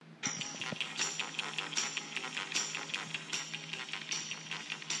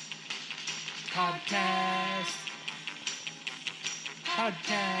Podcast.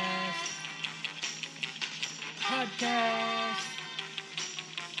 Podcast. Podcast.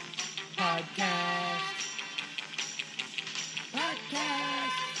 Podcast.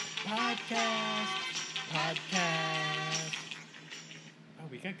 Podcast. Podcast. Podcast. Oh,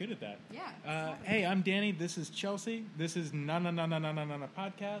 we got good at that. Yeah. Hey, I'm Danny. This is Chelsea. This is Na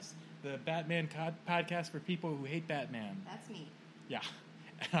Podcast, the Batman podcast for people who hate Batman. That's me. Yeah.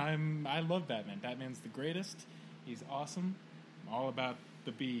 I love Batman. Batman's the greatest. He's awesome. I'm all about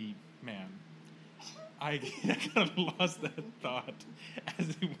the B-Man. I kind of lost that thought as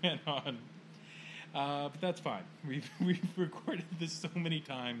it went on. But that's fine. We've recorded this so many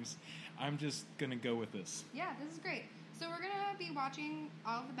times. I'm just going to go with this. Yeah, this is great. So we're going to be watching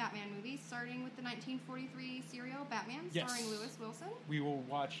all of the Batman movies, starting with the 1943 serial Batman, starring Lewis Wilson. We will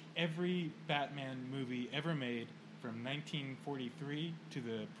watch every Batman movie ever made from 1943 to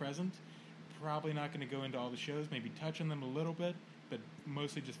the present. Probably not going to go into all the shows, maybe touch on them a little bit, but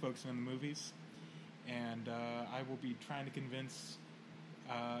mostly just focusing on the movies. And I will be trying to convince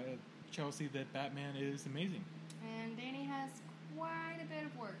Chelsea that Batman is amazing. And Danny has quite a bit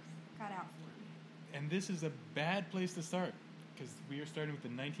of work cut out for him. And this is a bad place to start, because we are starting with the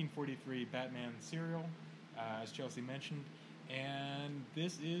 1943 Batman serial, as Chelsea mentioned, and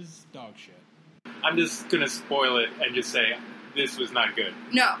this is dog shit. I'm just going to spoil it and just say this was not good.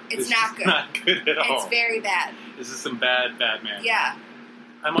 No, it's not good. Not good at all. It's very bad. This is some bad Batman. Yeah.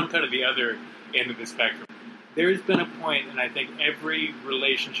 I'm on kind of the other end of the spectrum. There's been a point, and I think every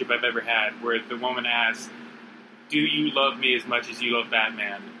relationship I've ever had, where the woman asks, "Do you love me as much as you love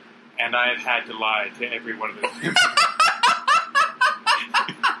Batman?" And I have had to lie to every one of those women.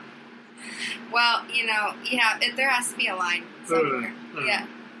 Well, there has to be a line somewhere. Yeah.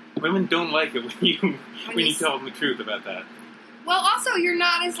 Women don't like it when you tell them the truth about that. Well, also, you're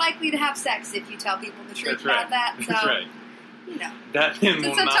not as likely to have sex if you tell people the truth about that. So, That's right. Batman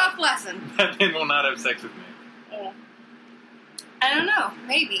it's a tough lesson. Batman will not have sex with me. Yeah. I don't know.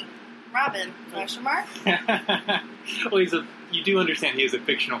 Maybe. Robin? Question mark? Well, you do understand he is a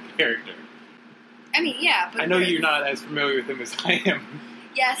fictional character. I mean, yeah. But I know you're not as familiar with him as I am.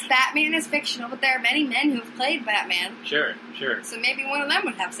 Yes, Batman is fictional, but there are many men who've played Batman. Sure. So maybe one of them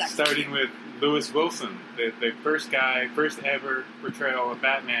would have sex. Starting with Lewis Wilson, the first ever portrayal of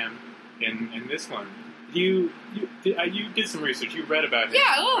Batman in this one. You did some research. You read about him.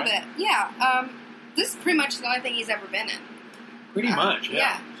 Yeah, a little bit. Yeah. This is pretty much the only thing he's ever been in. Pretty much, yeah.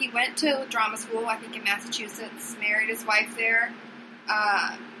 Yeah. He went to drama school, I think in Massachusetts, married his wife there,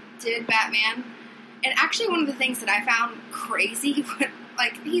 did Batman. And actually one of the things that I found crazy,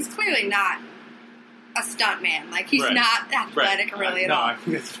 he's clearly not a stuntman. He's not athletic really at all. I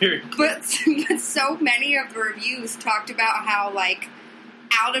think that's very clear. But so many of the reviews talked about how,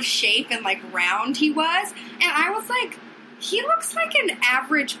 out of shape and, round he was. And I was like, he looks like an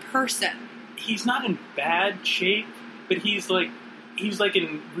average person. He's not in bad shape, but he's in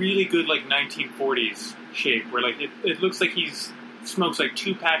really good, 1940s shape, where, it looks like he's smokes,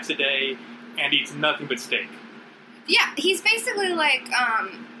 2 packs a day and eats nothing but steak. Yeah, he's basically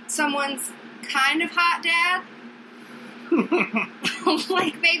someone's kind of hot dad.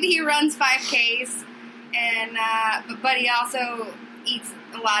 Maybe he runs 5Ks, and but he also eats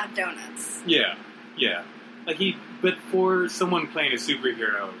a lot of donuts. Yeah. But for someone playing a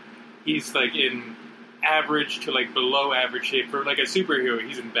superhero, he's in average to below average shape. For a superhero,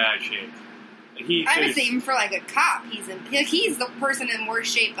 he's in bad shape. I would say even for a cop, he's the person in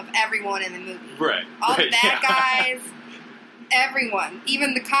worst shape of everyone in the movie. Right. All the bad guys, everyone,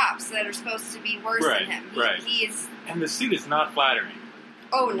 even the cops that are supposed to be worse than him. He is. And the suit is not flattering.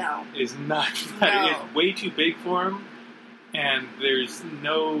 Oh no, it is not flattering. No. It's way too big for him, and there's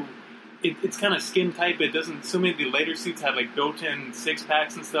no. It's kind of skin tight, but it doesn't. So many of the later suits have built-in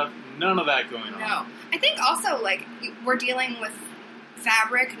 6-packs and stuff. None of that going on. No, I think also we're dealing with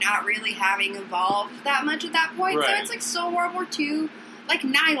fabric not really having evolved that much at that point. Right. So it's still World War II.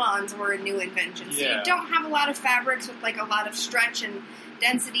 Nylons were a new invention. So you don't have a lot of fabrics with a lot of stretch and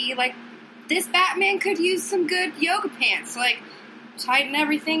density. This Batman could use some good yoga pants. Tighten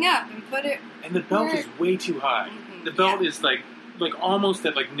everything up and put it. And the belt is way too high. Mm-hmm. The belt is almost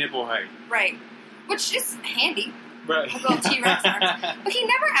at nipple height. Right. Which is handy. Right. A little T-Rex arms. But he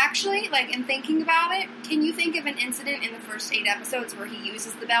never actually, in thinking about it, can you think of an incident in the first 8 episodes where he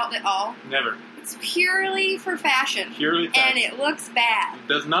uses the belt at all? Never. It's purely for fashion. Purely fashion. And it looks bad. It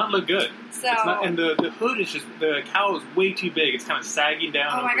does not look good. So. And the hood is just, the cowl is way too big. It's kind of sagging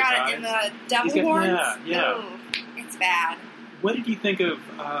down over his eyes. Oh my god, and the devil horns? Yeah. Ooh, it's bad. What did you think of,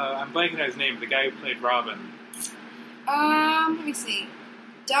 I'm blanking on his name, the guy who played Robin? Let me see.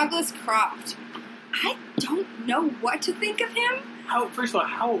 Douglas Croft. I don't know what to think of him. First of all,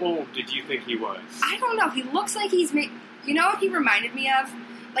 how old did you think he was? I don't know. He looks like he's you know what he reminded me of?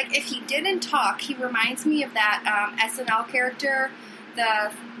 Like, if he didn't talk, he reminds me of that SNL character,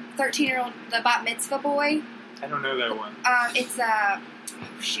 the 13-year-old, the bat mitzvah boy. I don't know that one. It's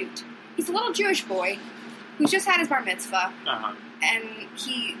shoot. He's a little Jewish boy who's just had his bar mitzvah. Uh-huh. And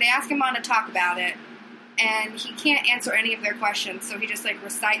they ask him on to talk about it, and he can't answer any of their questions, so he just, like,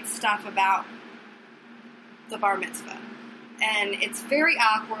 recites stuff about the bar mitzvah. And it's very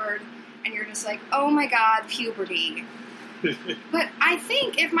awkward, and you're just like, oh my god, puberty. But I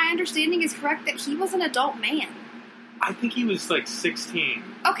think, if my understanding is correct, that he was an adult man. I think he was like 16.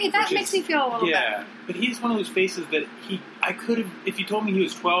 Okay, that makes me feel a little better. Yeah, but he's one of those faces that I could have, if you told me he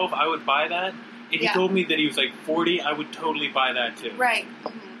was 12, I would buy that. If you told me that he was like 40, I would totally buy that too. Right.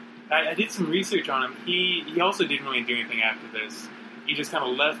 Mm-hmm. I did some research on him. He also didn't really do anything after this. He just kind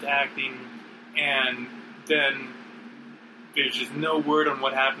of left acting, and then there's just no word on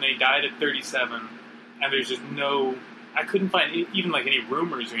what happened. He died at 37, and there's just no... I couldn't find even like any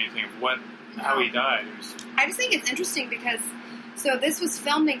rumors or anything of how he died. I just think it's interesting because so this was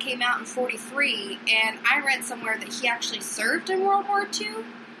filmed and came out in 1943, and I read somewhere that he actually served in World War II.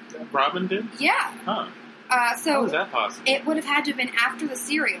 Robin did? Yeah. Huh. So how was that possible? It would have had to have been after the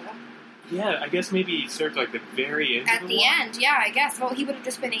serial. Yeah, I guess maybe he served like the very end. At the end, yeah, I guess. Well, he would have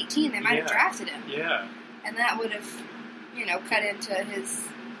just been 18. They might have drafted him. Yeah. And that would have, cut into his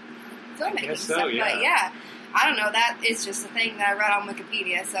filmmaking so, stuff. yeah. But yeah. I don't know, that is just a thing that I read on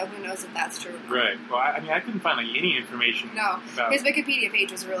Wikipedia, so who knows if that's true or not. Right. Well, I mean, I couldn't find, like, any information about... His Wikipedia page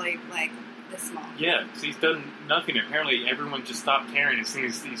was really, like, this small. Yeah, so he's done nothing. Apparently, everyone just stopped caring as soon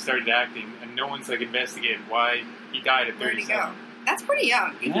as he started acting, and no one's, like, investigated why he died at 37. Where'd he go? That's pretty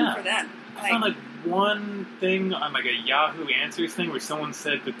young, even for them. I found, like, one thing on, like, a Yahoo Answers thing where someone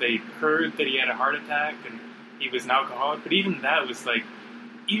said that they heard that he had a heart attack and he was an alcoholic, but even that was, like...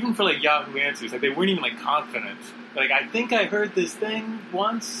 Even for, like, Yahoo Answers, like, they weren't even, like, confident. Like, I think I heard this thing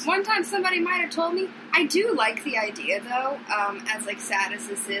once. One time somebody might have told me. I do like the idea, though, as, like, sad as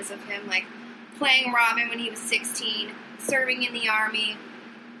this is, of him, like, playing Robin when he was 16, serving in the Army,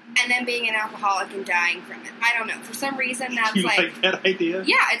 and then being an alcoholic and dying from it. I don't know. For some reason, that's, you like that idea?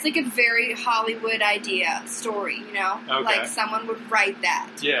 Yeah, it's, like, a very Hollywood idea story, you know? Okay. Like, someone would write that.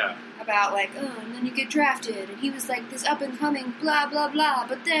 Yeah. About, like, and then you get drafted, and he was, like, this up-and-coming blah, blah, blah,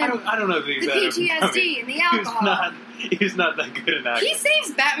 but then... I don't know if he's the PTSD and the alcohol. He's not that good an actor. He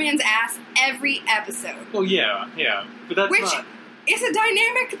saves Batman's ass every episode. Well, yeah, but that's Which not... is a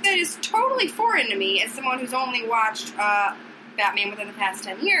dynamic that is totally foreign to me as someone who's only watched Batman within the past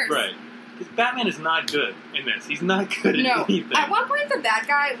 10 years. Right. Because Batman is not good in this. He's not good at anything. At one point, the bad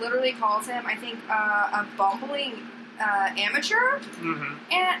guy literally calls him, I think, a bumbling... amateur,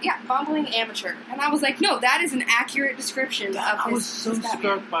 and bumbling amateur, and I was like, no, that is an accurate description of his. I was so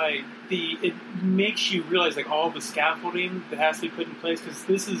struck by it makes you realize like all the scaffolding that has to be put in place because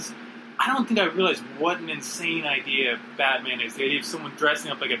this is. I don't think I realized what an insane idea Batman is. The idea of someone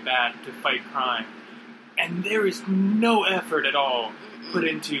dressing up like a bat to fight crime, and there is no effort at all put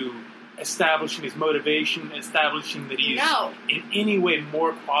into establishing his motivation, establishing that he's in any way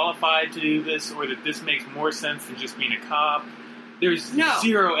more qualified to do this, or that this makes more sense than just being a cop. There's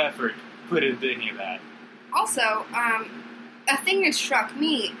zero effort put into any of that. Also, a thing that struck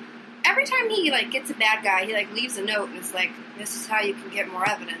me, every time he, like, gets a bad guy, he, like, leaves a note, and it's like, this is how you can get more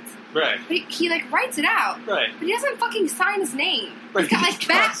evidence. Right. But he like, writes it out. Right. But he doesn't fucking sign his name. Right. He's got, like,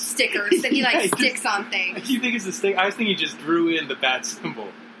 bat stickers that he, like, sticks on things. You think it's a stick? I was thinking he just drew in the bat symbol.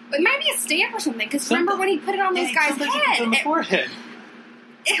 It might be a stamp or something, because remember when he put it on those guys' head? On the forehead.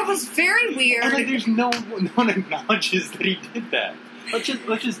 It was very weird. And, like, there's no one acknowledges that he did that. Let's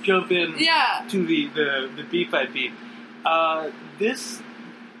just jump in to the beat by beat. This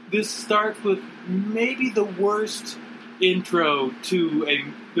starts with maybe the worst intro to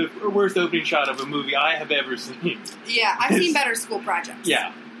the worst opening shot of a movie I have ever seen. Yeah, I've seen better school projects.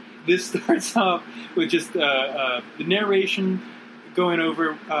 Yeah. This starts off with just the narration going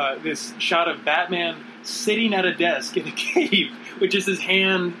over this shot of Batman sitting at a desk in a cave with just his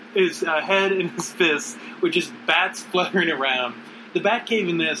head in his fist, with just bats fluttering around. The Batcave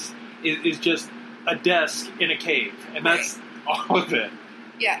in this is just a desk in a cave, and that's all of it.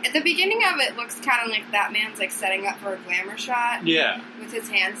 Yeah, at the beginning of it looks kind of like Batman's like setting up for a glamour shot. Yeah. With his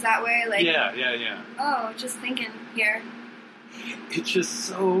hands that way, like. Yeah. Oh, just thinking here. It's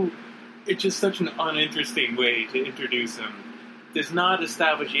just such an uninteresting way to introduce him. Does not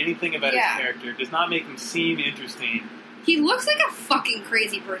establish anything about his character. Does not make him seem interesting. He looks like a fucking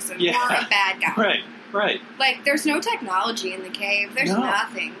crazy person or a bad guy. Right. Like, there's no technology in the cave. There's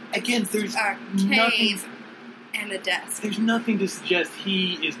nothing. Again, there's a cave and a desk. There's nothing to suggest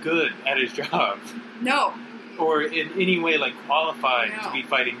he is good at his job. No. Or in any way, like, qualified to be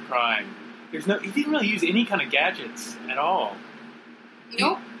fighting crime. He didn't really use any kind of gadgets at all.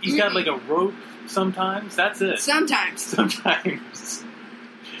 Nope. He's got, like, a rope sometimes. That's it. Sometimes.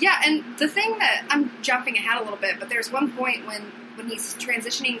 Yeah, and the thing that, I'm jumping ahead a little bit, but there's one point when he's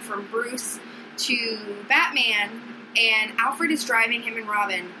transitioning from Bruce to Batman, and Alfred is driving him and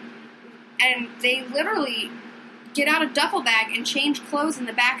Robin, and they literally get out a duffel bag and change clothes in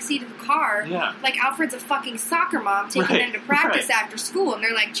the back seat of the car. Yeah. Like Alfred's a fucking soccer mom taking them to practice after school, and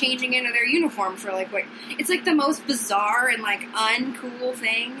they're like changing into their uniforms really quick. It's like the most bizarre and like uncool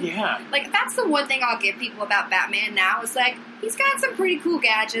thing. Yeah. Like that's the one thing I'll give people about Batman now is like he's got some pretty cool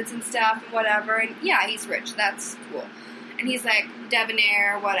gadgets and stuff and whatever, and yeah, he's rich. That's cool. And he's like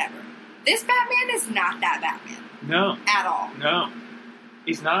debonair, whatever. This Batman is not that Batman. No. At all. No.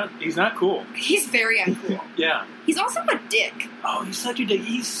 He's not cool. He's very uncool. Yeah. He's also a dick. Oh, he's such a dick.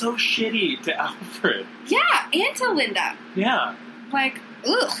 He's so shitty to Alfred. Yeah, and to Linda. Yeah. Like,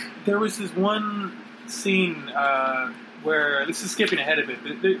 ugh. There was this one scene where, this is skipping ahead a bit,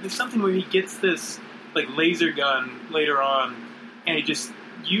 but there's something where he gets this, like, laser gun later on, and he just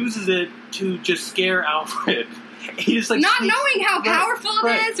uses it to just scare Alfred. He just, like, not knowing how powerful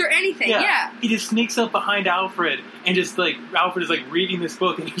it is or anything. Yeah. He just sneaks up behind Alfred and just like Alfred is like reading this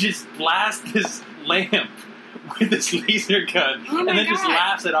book and he just blasts this lamp with this laser gun and then just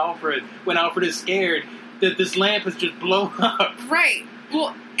laughs at Alfred when Alfred is scared that this lamp has just blown up. Right.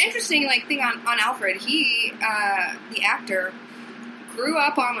 Well, interesting thing on Alfred. He the actor grew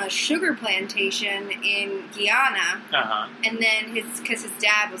up on a sugar plantation in Guyana, and then because his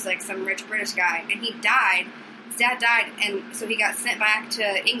dad was like some rich British guy, and he died. His dad died, and so he got sent back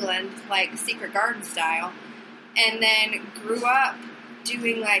to England, like Secret Garden style, and then grew up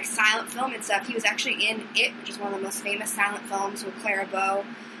doing like silent film and stuff. He was actually in It, which is one of the most famous silent films with Clara Bow,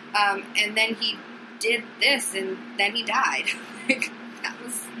 and then he did this, and then he died.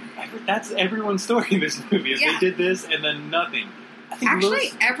 That's everyone's story in this movie. Is they did this and then nothing.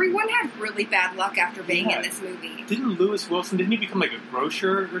 Actually, everyone had really bad luck after being in this movie. Didn't Lewis Wilson? Didn't he become like a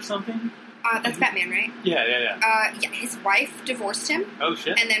grocer or something? That's Batman, right? Yeah. Yeah, his wife divorced him. Oh,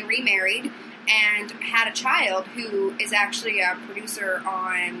 shit. And then remarried and had a child who is actually a producer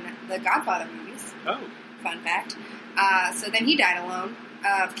on the Godfather movies. Oh. Fun fact. So then he died alone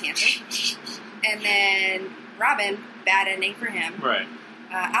of cancer. And then Robin, bad ending for him. Right.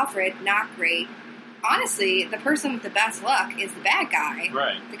 Alfred, not great. Honestly, the person with the best luck is the bad guy.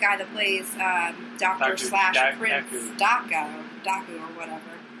 Right. The guy that plays Doctor / Prince Daku or whatever.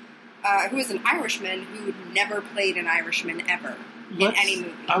 Who is an Irishman who never played an Irishman ever in any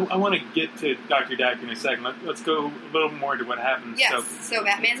movie. I want to get to Dr. Daku in a second. Let's go a little more to what happens. Yes, so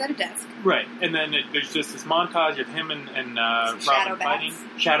Batman's at a desk. Right, and then there's just this montage of him and Robin fighting.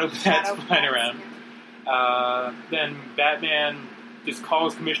 Shadow bats flying around. Yeah. Then Batman just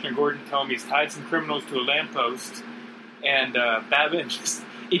calls Commissioner Gordon to tell him he's tied some criminals to a lamppost. And Batman just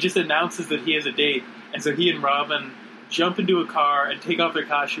announces that he has a date. And so he and Robin jump into a car and take off their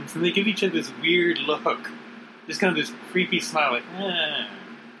costumes, and they give each other this weird look. Just kind of this creepy smile, like, eh.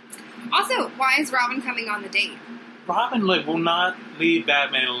 Also, why is Robin coming on the date? Robin, will not leave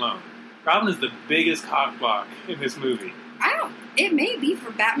Batman alone. Robin is the biggest cockblock in this movie. It may be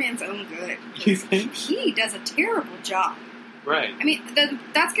for Batman's own good. You think? He does a terrible job. Right. I mean,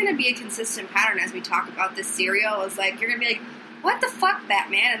 that's going to be a consistent pattern as we talk about this serial. Is like, you're going to be like, what the fuck,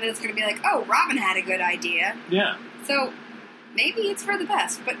 Batman? And then it's going to be like, oh, Robin had a good idea. Yeah. So, maybe it's for the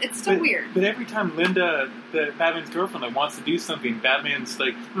best, but it's still weird. But every time Linda, Batman's girlfriend, wants to do something, Batman's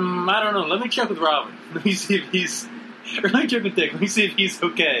like, I don't know, let me check with Robin. Let me see if he's... Or let me check with Dick. Let me see if he's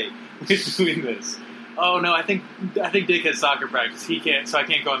okay with doing this. Oh, no, I think Dick has soccer practice. He can't, so I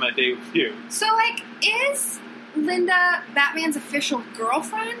can't go on that date with you. So, is Linda Batman's official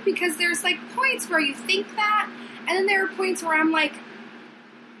girlfriend? Because there's, points where you think that, and then there are points where I'm like,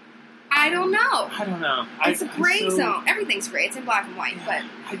 I don't know. It's a gray zone. Everything's gray. It's in black and white. Yeah,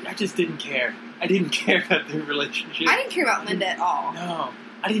 but I just didn't care. I didn't care about their relationship. I didn't care about Linda at all. No,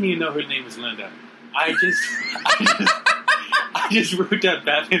 I didn't even know her name was Linda. I just wrote down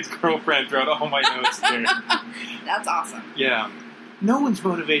Batman's girlfriend throughout all my notes there. That's awesome. Yeah. No one's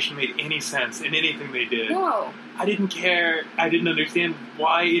motivation made any sense in anything they did. No. I didn't care. I didn't understand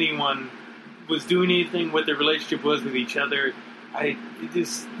why anyone was doing anything, what their relationship was with each other. It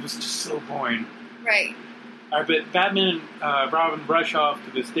was just so boring. Right. But Batman and Robin rush off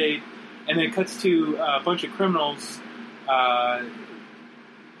to this date, and then it cuts to a bunch of criminals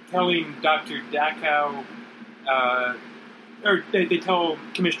telling Dr. Dachau, or they tell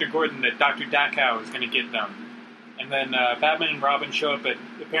Commissioner Gordon that Dr. Dachau is going to get them. And then Batman and Robin show up at,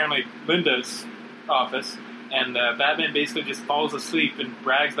 apparently, Linda's office, and Batman basically just falls asleep and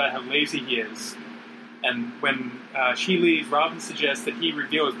brags about how lazy he is. And when she leaves, Robin suggests that he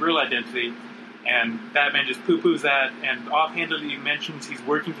reveal his real identity, and Batman just poo-poos that, and offhandedly mentions he's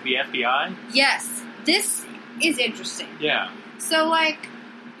working for the FBI. Yes, this is interesting. Yeah. So, like,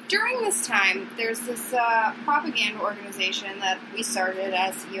 during this time, there's this propaganda organization that we started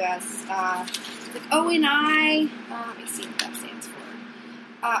as U.S. Like ONI, let me see what that stands for.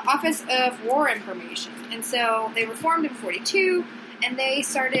 Office of War Information. And so they were formed in 1942, and they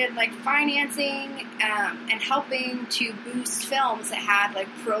started, like, financing and helping to boost films that had, like,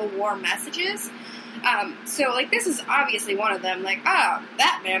 pro-war messages. So, like, this is obviously one of them. Like,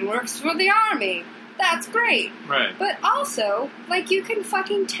 Batman works for the army. That's great. Right. But also, like, you can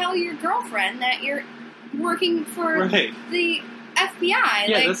fucking tell your girlfriend that you're working for the FBI.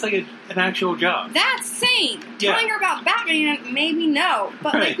 Yeah, like, that's like an actual job. That's sane. Yeah. Telling her about Batman, maybe no.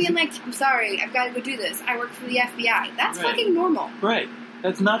 But, Right. like, being like, I'm sorry, I've got to go do this. I work for the FBI. That's Right. fucking normal. Right.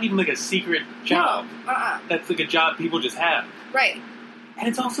 That's not even like a secret job. No. That's like a job people just have. Right. And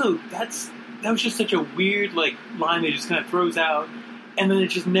it's also, that was just such a weird, like, line they just kind of throws out, and then it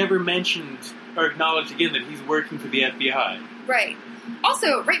just never mentioned or acknowledged again that he's working for the FBI. Right.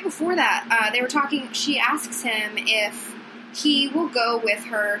 Also, right before that, they were talking, she asks him if he will go with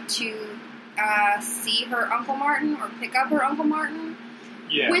her to see her Uncle Martin or pick up her Uncle Martin.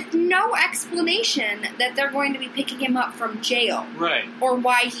 Yeah. With no explanation that they're going to be picking him up from jail. Right. Or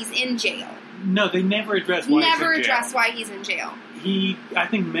why he's in jail. No, they never address why he's in jail. address why he's in jail. He, I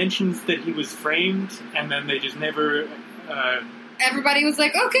think, mentions that he was framed, and then they just never... Everybody was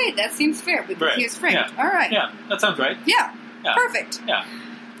like, okay, that seems fair, because Right. he was framed. Yeah. All right. Yeah, that sounds right. Yeah. Yeah. Perfect. Yeah.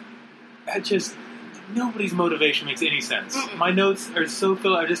 Nobody's motivation makes any sense. Mm-mm. My notes are so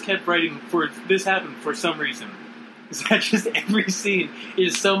filled, I just kept writing for this happened for some reason. Is that just every scene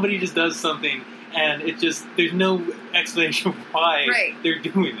is somebody just does something, and it just, there's no explanation of why Right. they're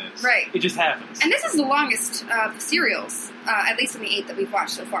doing this. Right. It just happens. And this is the longest of the serials, at least in the 8 that we've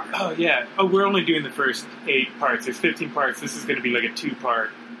watched so far. Oh, yeah. Oh, we're only doing the first 8 parts. There's 15 parts. This is going to be like a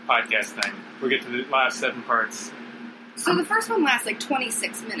 2-part podcast thing. We'll get to the last 7 parts. So the first one lasts like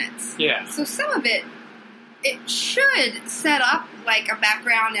 26 minutes. Yeah. So some of it should set up like a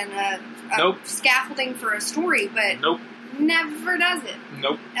background and a Nope. scaffolding for a story, but Nope. never does it.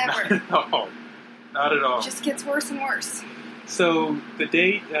 Nope. Ever. Not at all. Not at all. It just gets worse and worse. So the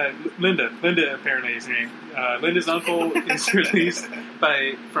date, Linda apparently is her name. Linda's uncle is released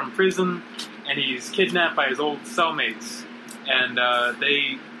from prison, and he's kidnapped by his old cellmates. And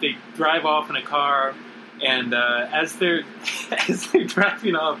they drive off in a car, and as they're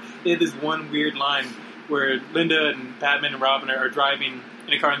driving off, they have this one weird line where Linda and Batman and Robin are driving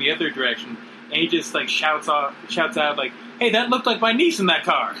in a car in the other direction, and he just like shouts out like, "Hey, that looked like my niece in that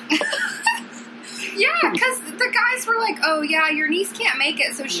car." Yeah, because the guys were like, "Oh yeah, your niece can't make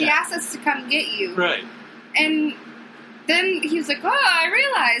it, so she asked us to come get you." Right. And then he was like, "Oh, I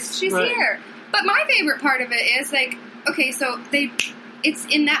realized she's Right. here." But my favorite part of it is like, okay, so it's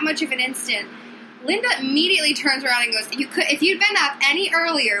in that much of an instant. Linda immediately turns around and goes, if you'd been up any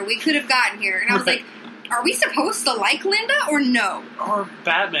earlier, we could have gotten here." And I was like, are we supposed to like Linda or no? Or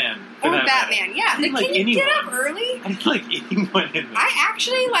Batman. for Or that Batman, matter. yeah. I didn't Like, like can you get anyone. up early? I didn't like anyone in this. I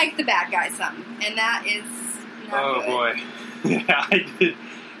actually like the bad guy some, and that is not Oh good. boy. Yeah, I did.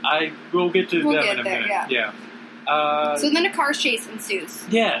 We'll get to We'll them get in a there, minute. yeah. So then a car chase ensues.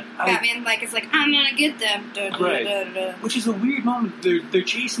 Yeah. Batman is like, I'm gonna get them. Da, da, Right. da, da, da. Which is a weird moment. They're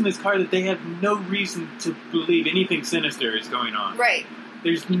chasing this car that they have no reason to believe anything sinister is going on. Right.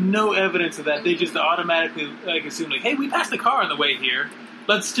 There's no evidence of that. They just automatically assume hey, we passed a car on the way here.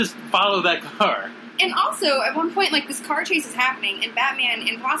 Let's just follow that car. And also, at one point, this car chase is happening, and Batman,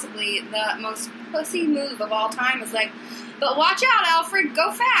 in possibly the most pussy move of all time, is like, but watch out, Alfred,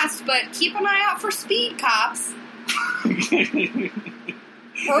 go fast, but keep an eye out for speed cops. Did he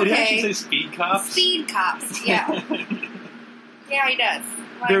actually say speed cops? Speed cops, yeah. Yeah, he does.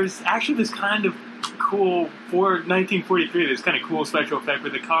 There's actually this kind of cool, for 1943, this kind of cool special effect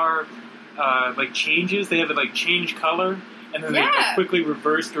where the car changes. They have it change color, and then they quickly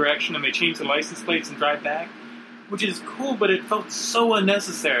reverse direction, and they change the license plates and drive back, which is cool, but it felt so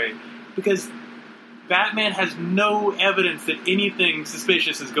unnecessary because Batman has no evidence that anything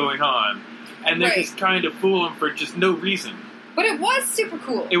suspicious is going on, and they're just trying to fool him for just no reason. But it was super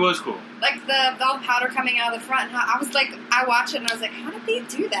cool. It was cool. All the powder coming out of the front. I was like, I watched it and I was like, how did they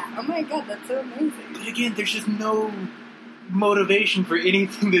do that? Oh my god, that's so amazing. But again, there's just no motivation for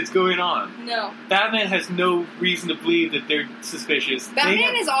anything that's going on. No. Batman has no reason to believe that they're suspicious.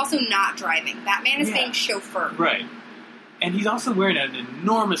 Batman is also not driving. Batman is being chauffeured. Right. And he's also wearing an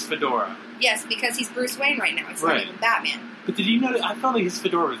enormous fedora. Yes, because he's Bruce Wayne right now. He's not even Batman. But did you know that I felt like his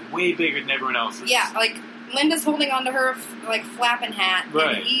fedora was way bigger than everyone else's? Yeah, like Linda's holding onto her like flapping hat,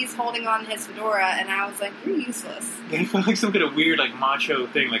 right. and he's holding on his fedora, and I was like, "You're useless." It felt like some kind of weird, like macho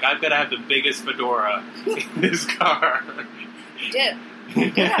thing. Like I've got to have the biggest fedora in this car. You did. You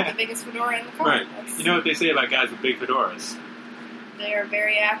did have the biggest fedora in the car. Right. You know what they say about guys with big fedoras? They are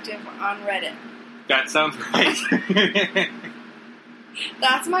very active on Reddit. That sounds right.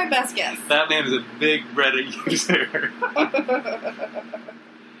 That's my best guess. That man is a big Reddit user.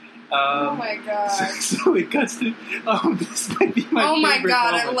 Oh my god. So it cuts to... Oh, this might be my favorite Oh my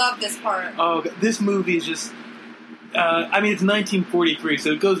god, moment. I love this part. Oh, this movie is just... I mean, it's 1943,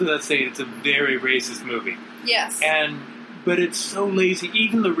 so it goes without saying it's a very racist movie. Yes. But it's so lazy.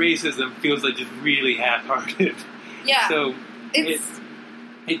 Even the racism feels like just really half-hearted. Yeah. So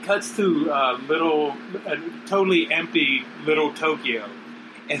it cuts to a totally empty little Tokyo.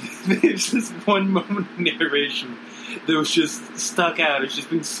 And there's this one moment of narration that was just stuck out. It's just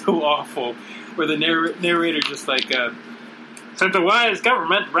been so awful. Where the narrator just like... Since the wise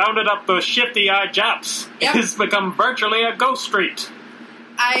government rounded up those shifty-eyed Japs, yep. It's become virtually a ghost street.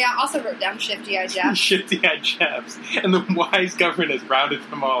 I also wrote down shifty-eyed Japs. Shifty-eyed Japs. And the wise government has rounded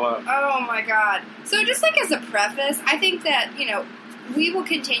them all up. Oh my god. So just like as a preface, I think that, we will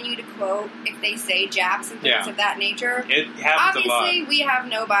continue to quote if they say Japs and things of that nature. It happens Obviously, a lot. we have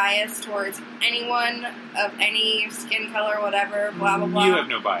no bias towards anyone of any skin color, whatever, blah, blah, blah. You have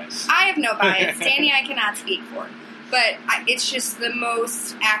no bias. I have no bias. Danny, I cannot speak for. But it's just the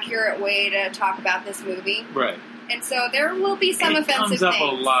most accurate way to talk about this movie. Right. And so there will be some offensive things. It comes up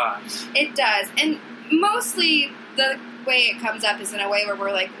a lot. It does. And mostly the way it comes up is in a way where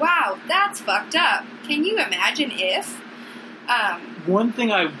we're like, wow, that's fucked up. Can you imagine if... One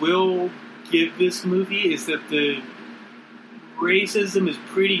thing I will give this movie is that the racism is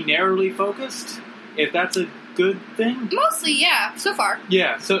pretty narrowly focused. If that's a good thing. Mostly, yeah. So far.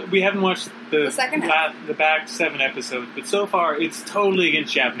 Yeah. So we haven't watched the second half. The back 7 episodes, but so far it's totally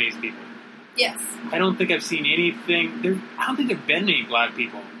against Japanese people. Yes. I don't think I've seen anything. I don't think there've been any black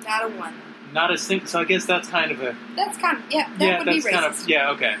people. Not a one. Not a single. So I guess that's kind of a. That's kind of that would be racist. Kind of,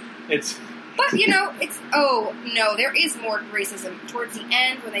 yeah. Okay. It's. But it's. Oh no, there is more racism towards the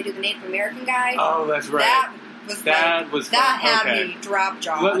end when they do the Native American guy. Oh, that's right. That had me drop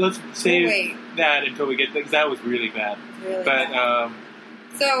jaw. Let's save that until we get because that was really bad. Really bad.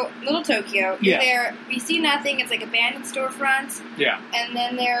 So, Little Tokyo, you're there, you see nothing, it's like abandoned storefronts. Yeah. And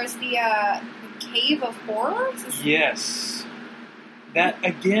then there's the Cave of Horrors? Yes. That,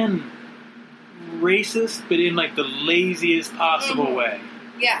 again, racist, but in, like, the laziest possible way.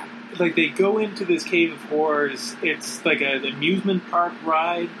 Yeah. Like, they go into this Cave of Horrors, it's like an amusement park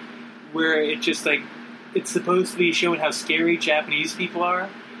ride, where it just, like, it's supposed to be showing how scary Japanese people are,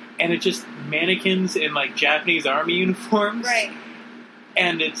 and it's just mannequins in, like, Japanese army uniforms. Right.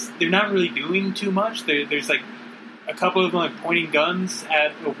 And they're not really doing too much. There's like a couple of them like pointing guns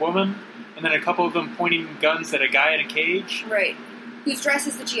at a woman, and then a couple of them pointing guns at a guy in a cage. Right. Who's dressed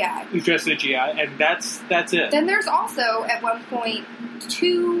as the GI. And that's it. Then there's also at one point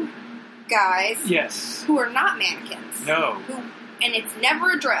 2 guys. Yes. Who are not mannequins. No. And it's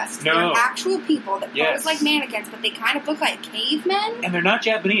never addressed. No. They're actual people that pose like mannequins, but they kind of look like cavemen. And they're not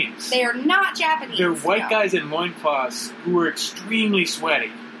Japanese. They are not Japanese. They're white guys in loincloths who are extremely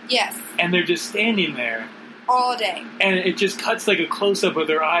sweaty. Yes. And they're just standing there. All day. And it just cuts like a close-up of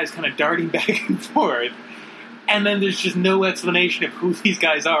their eyes kind of darting back and forth. And then there's just no explanation of who these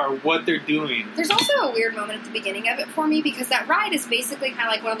guys are or what they're doing. There's also a weird moment at the beginning of it for me because that ride is basically kind of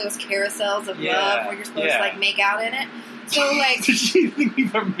like one of those carousels of love where you're supposed to like make out in it. So like, did you think we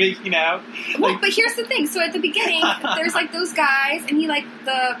were making out? Well, but here's the thing. So at the beginning, there's like those guys, and he like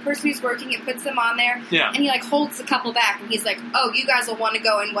the person who's working it puts them on there, and he like holds the couple back, and he's like, "Oh, you guys will want to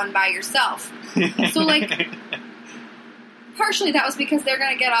go in one by yourself." So like, partially that was because they're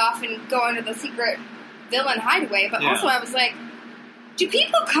gonna get off and go into the secret villain hideaway, but also I was like, do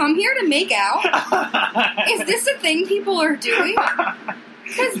people come here to make out? Is this a thing people are doing?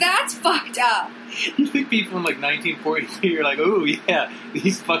 Because that's fucked up. You think people in like 1943 are like, oh yeah,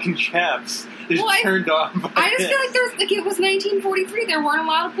 these fucking chaps. They're just turned on by I just feel like it was 1943. There weren't a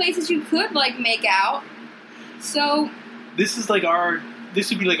lot of places you could like make out. So this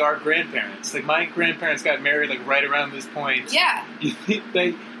would be like our grandparents. Like my grandparents got married like right around this point. Yeah.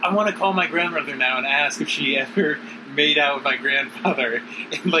 I want to call my grandmother now and ask if she ever made out with my grandfather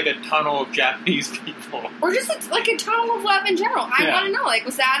in like a tunnel of Japanese people. Or just like a tunnel of love in general. I Yeah. want to know, like,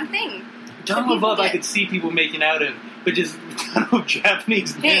 was that a thing? Tunnel of love I get? could see people making out in, but just a tunnel of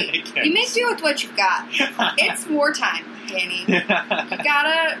Japanese Hey, mannequins. you make do with what you've got. It's wartime, Danny. You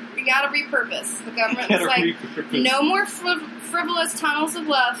gotta repurpose. The government's like, no more frivolous tunnels of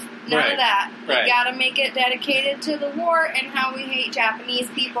love. None Right. of that. Right. You gotta make it dedicated to the war and how we hate Japanese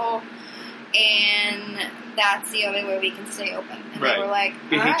people, and that's the only way we can stay open. And Right. they were like,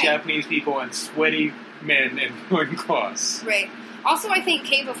 We all hate right. Japanese people and sweaty men in loincloths. Right. Also, I think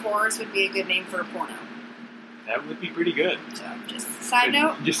Cave of Horrors would be a good name for a porno. That would be pretty good. So, just a side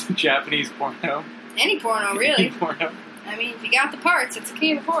note, Just a Japanese porno. any porno, really. Porno. I mean, if you got the parts, it's a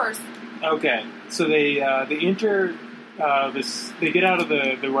Cave of Horrors. Okay, so they enter this. They get out of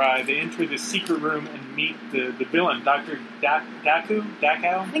the ride. They enter the secret room and meet the villain, Dr. Daku.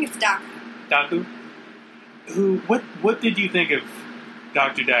 I think it's Doc. Daku. Who? What did you think of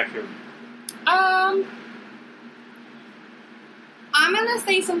Dr. Daku? I'm gonna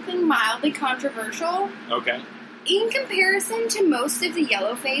say something mildly controversial. Okay. In comparison to most of the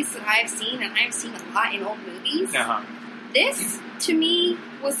yellow face that I've seen, and I've seen a lot in old movies, Uh-huh. this, to me,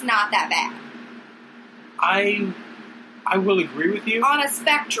 was not that bad. I will agree with you. On a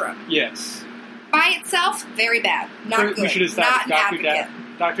spectrum. Yes. By itself, very bad. Not We good. should establish Not an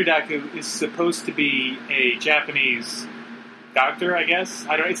advocate. Dr. Daku is supposed to be a Japanese doctor, I guess.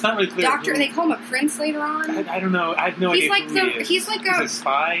 I don't. It's not really clear. Doctor, they call him a prince later on. I don't know. I have no He's idea like who the- he is. he's like He's a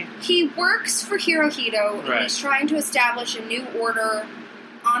spy. He works for Hirohito, and Right. he's trying to establish a new order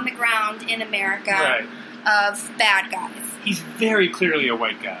on the ground in America Right. of bad guys. He's very clearly a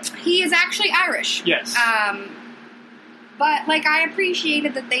white guy. He is actually Irish. Yes. But, like, I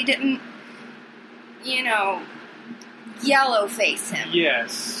appreciated that they didn't, yellow face him.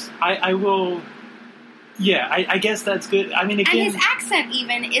 Yes. I will. Yeah, I guess that's good. I mean, And again. his accent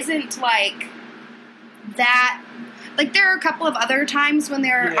even isn't, like, that... Like, there are a couple of other times when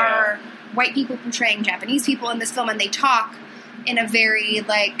there Yeah. are white people portraying Japanese people in this film, and they talk in a very,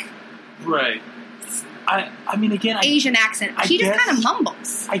 like... Right. I mean, again, Asian accent. I He just guess- kind of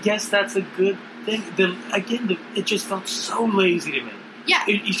mumbles. I guess that's a good thing. It just felt so lazy to me. Yeah.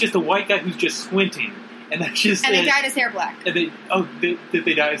 He's just a white guy who's just squinting, and that's just. And they it. dyed his hair black. And did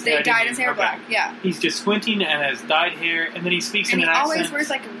they dye his hair? They dyed his hair Okay. black, yeah. He's just squinting and has dyed hair, and then he speaks And in he an accent. always wears,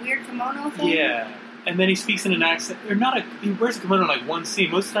 like, a weird kimono thing. Yeah, and then he speaks in an accent, or not. He wears a kimono in like one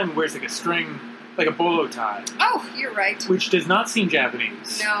scene. Most of the time, he wears like a string, like a bolo tie, Oh, you're right. which does not seem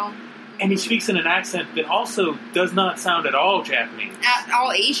Japanese. No. And he speaks in an accent that also does not sound at all Japanese. At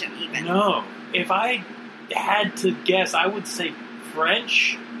all Asian, even. No. If I had to guess, I would say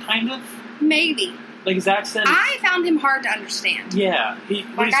French, kind of. Maybe. Like his accent. I found him hard to understand. Yeah.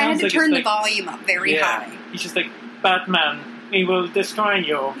 Like, I had to turn the volume up very high. He's just like, Batman, we will destroy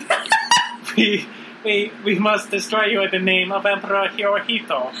you. we must destroy you in the name of Emperor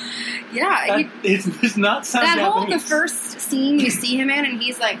Hirohito. Yeah. It does not sound That whole, Japanese. the first scene we see him in, and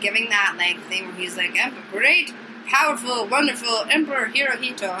he's, like, giving that, like, thing where he's like, great, powerful, wonderful Emperor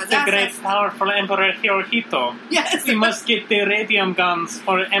Hirohito has The access. great, powerful Emperor Hirohito. Yes. We must get the radium guns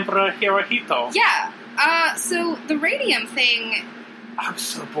for Emperor Hirohito. Yeah. So the radium thing, I was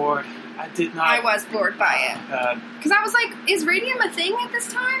so bored. I did not. I was bored by it. God. Because I was like, is radium a thing at this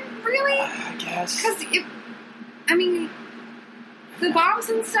time? Really? I guess. Because, the bombs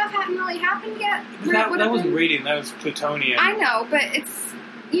and stuff hadn't really happened yet. That wasn't radium. That was plutonium. I know, but it's,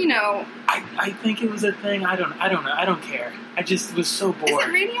 I think it was a thing. I don't know. I don't care. I just was so is bored.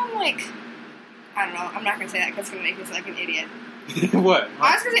 it radium, like, I don't know, I'm not going to say that because it's going to make me sound like an idiot. What?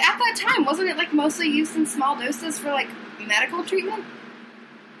 I was going to say, at that time, wasn't it, like, mostly used in small doses for, like, medical treatment?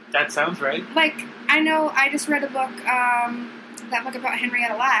 That sounds right. Like, I know, I just read a book, that book about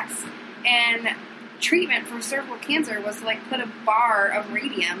Henrietta Lacks, and treatment for cervical cancer was to, like, put a bar of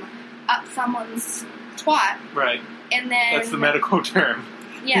radium up someone's twat, Right. and then... That's the medical term.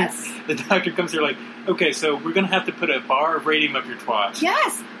 Yes. The doctor comes here like, okay, so we're going to have to put a bar of radium up your twat.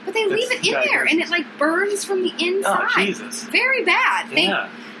 Yes, but they leave That's it in there, and it, like, burns from the inside. Oh, Jesus. Very bad. Yeah.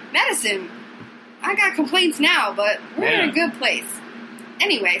 Medicine. I got complaints now, but we're in a good place.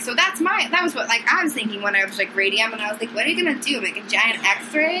 Anyway, so that was what, like, I was thinking when I was, like, radium, and I was like, what are you going to do, make a giant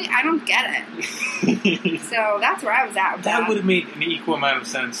x-ray? I don't get it. So that's where I was at with That would have made an equal amount of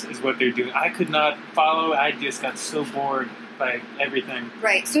sense is what they're doing. I could not follow. I just got so bored by everything.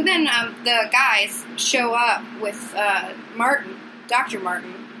 Right, so then the guys show up with Martin, Dr.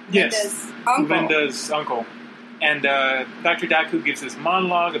 Martin, Yes. Linda's uncle. uncle. And Dr. Daku gives this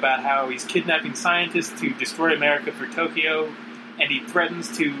monologue about how he's kidnapping scientists to destroy America for Tokyo, and he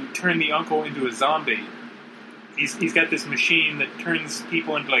threatens to turn the uncle into a zombie. he's got this machine that turns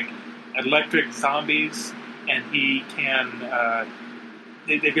people into like electric zombies, and he can.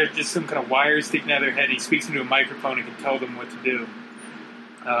 They've got just some kind of wires sticking out of their head. And he speaks into a microphone and can tell them what to do.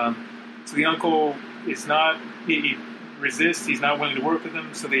 So the uncle is not. He resists. He's not willing to work with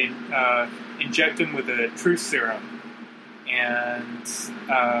them. So they inject him with a truth serum, and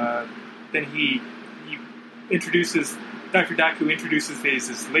then he introduces. Dr. Daku introduces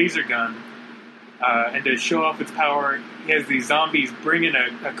this laser gun, and to show off its power, he has these zombies bring in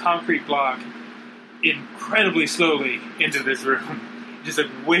a concrete block incredibly slowly into this room. Just like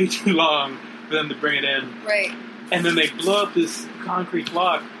way too long for them to bring it in. Right. And then they blow up this concrete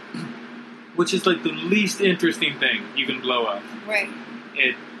block, which is like the least interesting thing you can blow up. Right.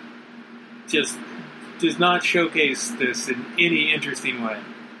 It just does not showcase this in any interesting way.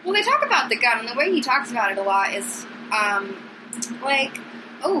 Well, they talk about the gun, and the way he talks about it a lot is, like,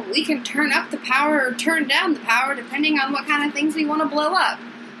 oh, we can turn up the power or turn down the power depending on what kind of things we want to blow up.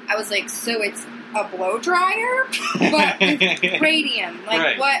 I was like, so it's a blow dryer? But it's radium. Like,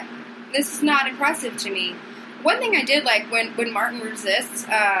 right. What? This is not impressive to me. One thing I did like when Martin resists,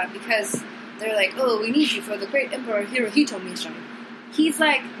 because they're like, oh, we need you for the great Emperor Hirohito mission. He's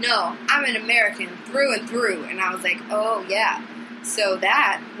like, no, I'm an American through and through. And I was like, oh, yeah. So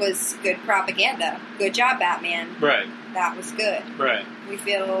that was good propaganda. Good job, Batman. Right. That was good. Right. We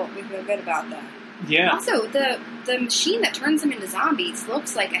feel good about that. Yeah. Also, the machine that turns them into zombies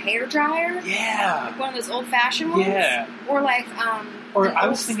looks like a hairdryer. Yeah. Like one of those old-fashioned ones. Yeah. Or like or an I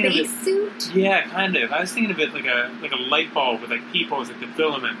old was thinking of it. spacesuit. Yeah, kind of. I was thinking of it like a light bulb with like peepholes at the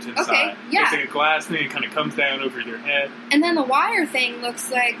filament inside. Okay, yeah. It's like a glass thing that kind of comes down over your head. And then the wire thing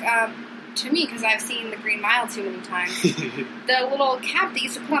looks like, to me, because I've seen the Green Mile too many times, the little cap they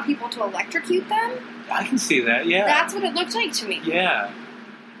used to put on people to electrocute them. I can see that, yeah. That's what it looked like to me. Yeah.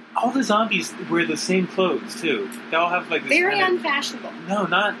 All the zombies wear the same clothes, too. They all have, like, this Very kind unfashionable. No,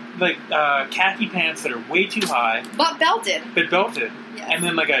 not, like, khaki pants that are way too high. But belted. But belted. Yes. And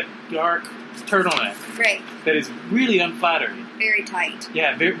then, like, a dark turtleneck. Right. That is really unflattering. Very tight.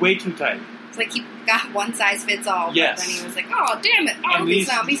 Yeah, way too tight. It's like he got one size fits all. Yes. But then he was like, oh, damn it. All And these these-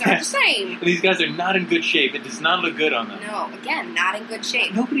 zombies aren't the same. And these guys are not in good shape. It does not look good on them. No, again, not in good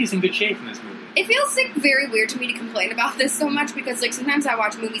shape. Nobody's in good shape in this movie. It feels like very weird to me to complain about this so much because like sometimes I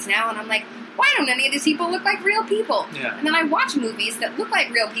watch movies now and I'm like, why don't any of these people look like real people? Yeah. And then I watch movies that look like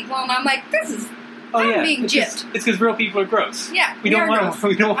real people and I'm like, this is I'm being gypped. It's because real people are gross. Yeah, we don't want to.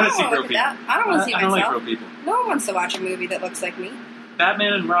 We don't want to see wanna real look people. at that. I don't want to see I don't myself. like real people. No one wants to watch a movie that looks like me.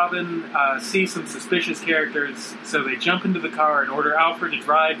 Batman and Robin see some suspicious characters, so they jump into the car and order Alfred to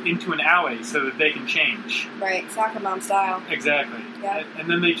drive into an alley so that they can change. Right, soccer mom style. Exactly. Yeah. And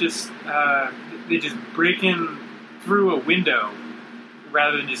then they just break in through a window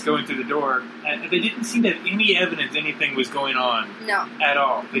rather than just going through the door. And they didn't seem to have any evidence anything was going on No. at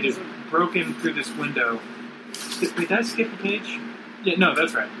all. They just broke in through this window. Wait, did I skip a page? Yeah, no,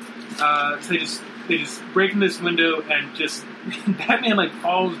 that's right. So they just break in this window and just Batman like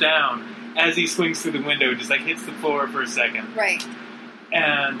falls down as he swings through the window, just like hits the floor for a second. Right.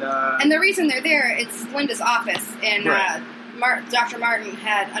 And the reason they're there, it's Linda's office, and Right. Dr. Martin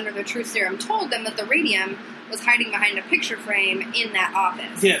had, under the truth serum, told them that the radium was hiding behind a picture frame in that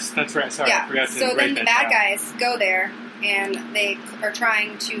office. yes, that's right. Sorry, I forgot to So write then the that bad down. guys go there, and they are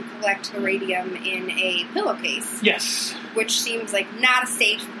trying to collect the radium in a pillowcase, Yes. which seems like not a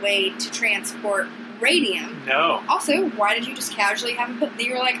safe way to transport radium. No. Also, why did you just casually have a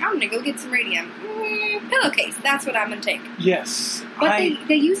you were like, I'm going to go get some radium. Pillowcase, that's what I'm going to take. Yes. But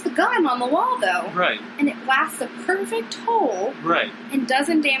they use the gun on the wall, though, Right. and it blasts a perfect hole Right. and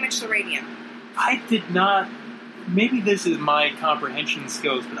doesn't damage the radium. I did not. Maybe this is my comprehension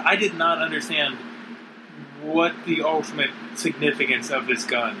skills, but I did not understand what the ultimate significance of this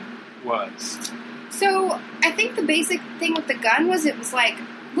gun was. So, I think the basic thing with the gun was it was like,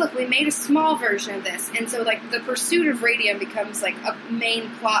 look, we made a small version of this, and so, like, the pursuit of radium becomes, like, a main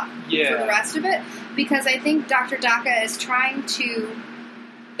plot for the rest of it, because I think Dr. Daka is trying to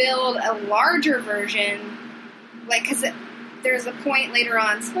build a larger version, like, because there's a point later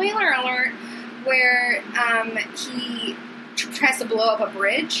on, spoiler alert, where he tries to blow up a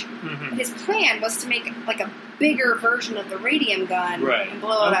bridge. Mm-hmm. His plan was to make, like, a bigger version of the radium gun Right. and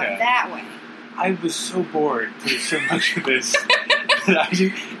blow it up that way. I was so bored through so much of this.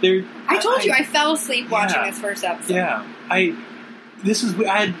 I told you I fell asleep watching this first episode. Yeah, I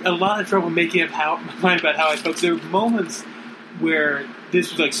had a lot of trouble making up my mind about how I felt. There were moments where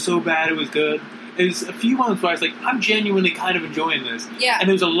this was like so bad it was good. There's a few moments where I was like, I'm genuinely kind of enjoying this. Yeah. And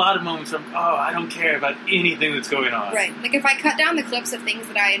there's a lot of moments where I don't care about anything that's going on. Right. Like if I cut down the clips of things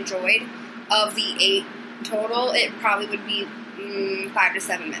that I enjoyed of the 8 total, it probably would be 5 to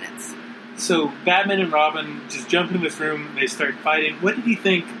 7 minutes. So Batman and Robin just jump into this room. They start fighting. What did you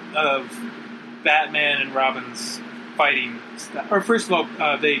think of Batman and Robin's fighting style? Or first of all,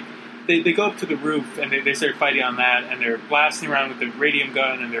 they go up to the roof and they start fighting on that, and they're blasting around with the radium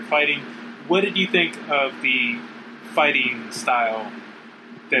gun and they're fighting. What did you think of the fighting style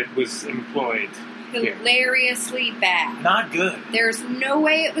that was employed here? Hilariously bad. Not good. There's no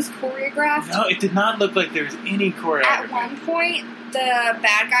way it was choreographed. No, it did not look like there was any choreography. At one point, the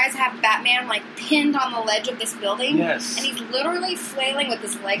bad guys have Batman like pinned on the ledge of this building. Yes. And he's literally flailing with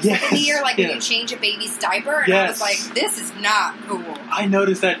his legs Yes, up in the air like when you yes. change a baby's diaper. And I was like, this is not cool. I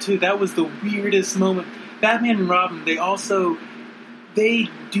noticed that too. That was the weirdest moment. Batman and Robin, they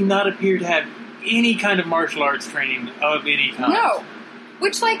do not appear to have any kind of martial arts training of any kind. No.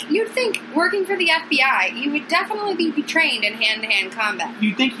 Which, like, you'd think, working for the FBI, you would definitely be trained in hand-to-hand combat.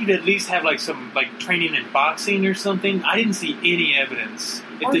 You'd think you'd at least have, like, some, like, training in boxing or something. I didn't see any evidence.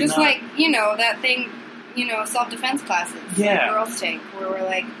 Or just, like, that thing, self-defense classes Yeah. that girls take, where we're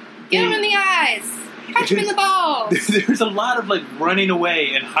like, get them in the eyes, punch him in the balls. There's a lot of, like, running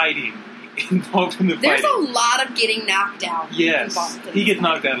away and hiding involved in the fighting. There's a lot of getting knocked out. Yes, he gets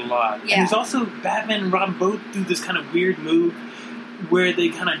knocked out a lot. Yeah. And there's also Batman and Robin both do this kind of weird move where they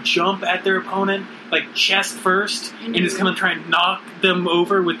kind of jump at their opponent, like chest first, and just kind of try and knock them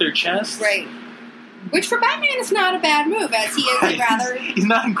over with their chest. Right. Which for Batman is not a bad move, as he is a rather he's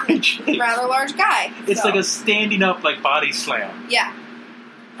not in great shape. rather large guy. It's like a standing up like body slam. Yeah.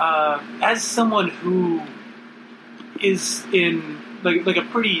 As someone who is in like a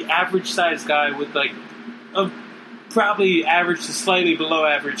pretty average sized guy with like a probably average to slightly below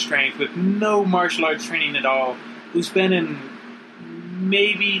average strength with no martial arts training at all, who's been in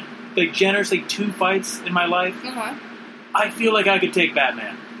maybe like generously 2 fights in my life, I feel like I could take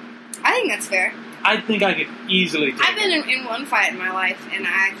Batman. I think that's fair. I think I could easily take I've been in one fight in my life, and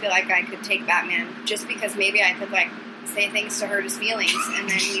I feel like I could take Batman just because maybe I could, like, say things to hurt his feelings, and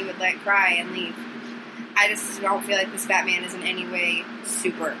then he would, like, cry and leave. I just don't feel like this Batman is in any way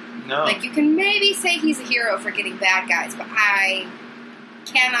super. No. Like, you can maybe say he's a hero for getting bad guys, but I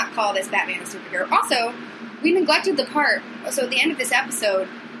cannot call this Batman a superhero. Also, we neglected the part, so at the end of this episode,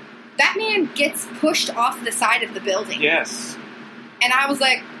 Batman gets pushed off the side of the building. Yes. And I was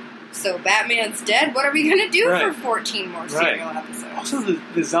like, so Batman's dead? What are we going to do Right. for 14 more serial episodes? Also,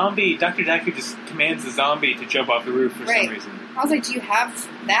 the zombie, Dr. Deku just commands the zombie to jump off the roof for some reason. I was like, do you have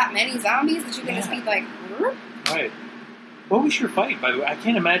that many zombies that you can just be like, "Rrr?" Right. What was your fight, by the way? I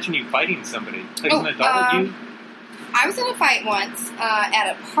can't imagine you fighting somebody. Like, as an adult, you? I was in a fight once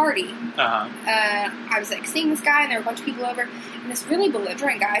at a party. Uh-huh. I was like seeing this guy, and there were a bunch of people over, and this really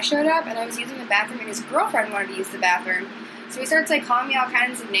belligerent guy showed up, and I was using the bathroom, and his girlfriend wanted to use the bathroom. So he starts like calling me all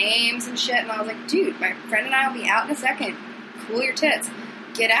kinds of names and shit, and I was like, dude, my friend and I will be out in a second. Cool your tits.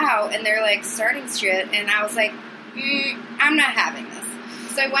 Get out. And they're like starting shit, and I was like, I'm not having this.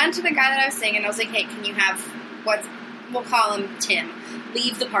 So I went to the guy that I was seeing, and I was like, hey, can you have we'll call him Tim,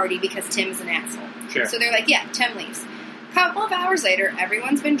 leave the party because Tim's an asshole. Sure. So they're like, yeah, Tim leaves. A couple of hours later,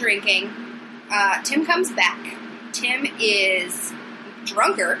 everyone's been drinking. Tim comes back. Tim is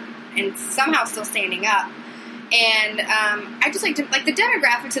drunker and somehow still standing up. And I just like the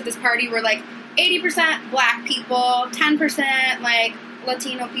demographics of this party were like 80% black people, 10% like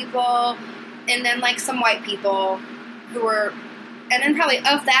Latino people, and then like some white people who were, and then probably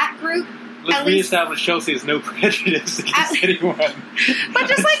of that group. Let's reestablish Chelsea has no prejudice against anyone. But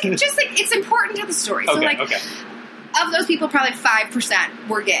just like it's important to the story. So of those people, probably 5%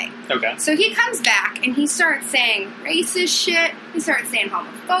 were gay. Okay. So he comes back and he starts saying racist shit. He starts saying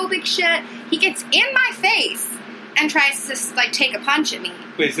homophobic shit. He gets in my face and tries to like take a punch at me.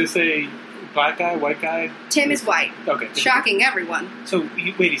 Wait, is this a black guy, white guy? Tim is white. Okay. Shocking everyone. So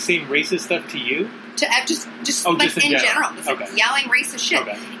wait, he's saying racist stuff to you? To just like in general. Just okay. Yelling racist shit.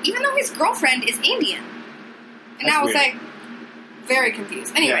 Okay. Even though his girlfriend is Indian. And That's I was weird. like very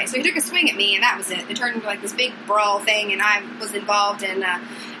confused. Anyway, so he took a swing at me, and that was it. It turned into like this big brawl thing, and I was involved. And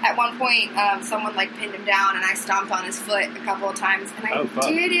at one point, someone like pinned him down, and I stomped on his foot a couple of times, and I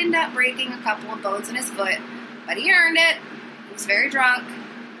did end up breaking a couple of bones in his foot, but he earned it. He was very drunk,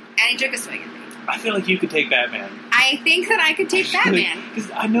 and he took a swing at me. I feel like you could take Batman. I think that I could take Batman.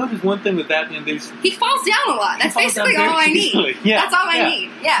 Because I know there's one thing with Batman. He falls down a lot. That's basically all I need. Yeah, that's all I need.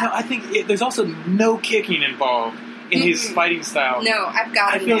 Yeah. No, I think there's also no kicking involved in his fighting style. No, I've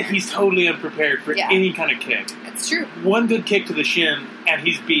got him. I feel like he's totally unprepared for any kind of kick. That's true. One good kick to the shin, and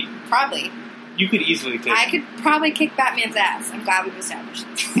he's beaten. Probably. You could easily take I could probably kick Batman's ass. I'm glad we've established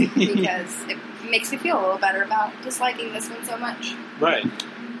this. Because it makes me feel a little better about disliking this one so much. Right.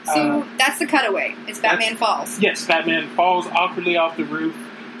 So that's the cutaway. It's Batman Falls. Yes, Batman falls awkwardly off the roof,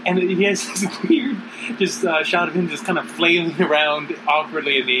 and he has this weird shot of him just kind of flailing around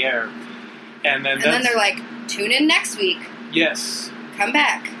awkwardly in the air. And then they're like, tune in next week. Yes. Come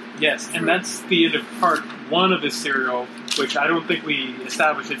back. Yes, and that's the end of part 1 of this serial, which I don't think we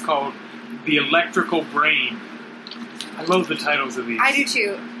established. It's called The Electrical Brain. I love the titles of these. I do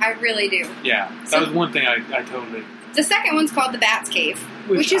too. I really do. Yeah, that was one thing I totally... The second one's called The Bat's Cave.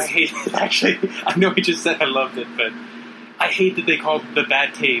 Which is... I hate it. Actually, I know I just said I loved it, but I hate that they called the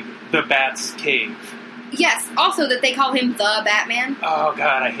Bat Cave The Bat's Cave. Yes, also that they call him The Batman. Oh,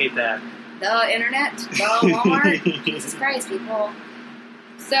 God, I hate that. The internet, the Walmart. Jesus Christ, people.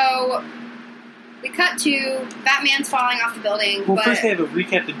 So, we cut to Batman's falling off the building. Well, but first they have a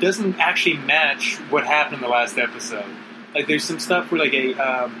recap that doesn't actually match what happened in the last episode. Like, there's some stuff where, like,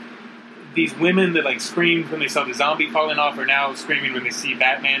 these women that, like, screamed when they saw the zombie falling off are now screaming when they see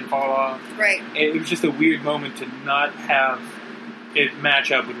Batman fall off. Right. It was just a weird moment to not have it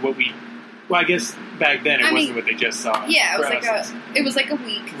match up with what we... Well, I guess back then it wasn't what they just saw. Yeah, it was like a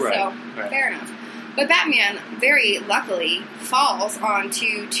week, right, so fair enough. But Batman, very luckily, falls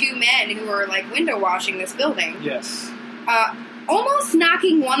onto 2 men who are, like, window washing this building. Yes. Almost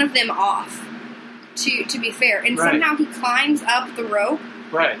knocking one of them off, to be fair. And somehow he climbs up the rope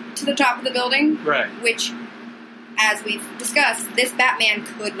to the top of the building, which, as we've discussed, this Batman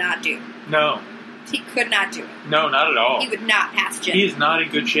could not do. No. He could not do it. No, not at all. He would not pass Jim. He is not in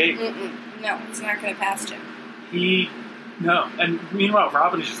good shape. No, he's not going to pass Jim. No. And meanwhile,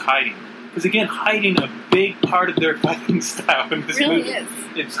 Robin is just hiding. Because, again, hiding a big part of their fighting style in this movie. It really is.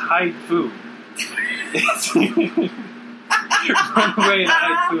 It's hide food. It's run away and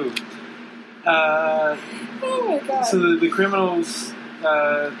hide food. Oh, my God. So the criminals...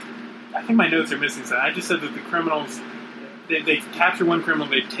 I think my notes are missing something. I just said that the criminals... They capture one criminal,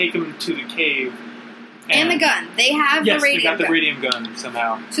 they take him to the cave... And the gun. They have the radium gun. Yes, they got the radium gun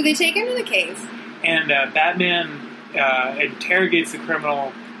somehow. So they take him to the cave. And Batman interrogates the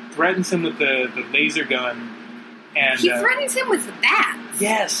criminal, threatens him with the laser gun. And he threatens him with bats.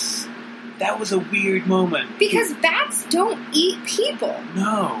 Yes. That was a weird moment. Because bats don't eat people.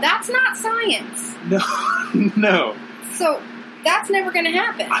 No. That's not science. No. So that's never going to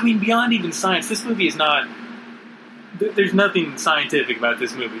happen. I mean, beyond even science, this movie is not... There's nothing scientific about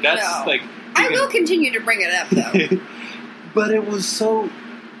this movie. That's like... I will continue to bring it up, though. But it was so...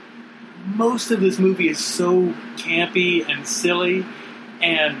 Most of this movie is so campy and silly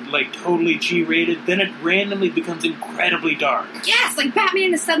and, like, totally G-rated. Then it randomly becomes incredibly dark. Yes, like,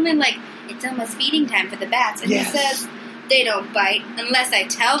 Batman is suddenly like, it's almost feeding time for the bats. And he says, they don't bite unless I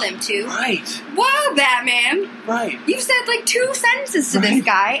tell them to. Right. Whoa, Batman. Right. You've said, like, 2 sentences to this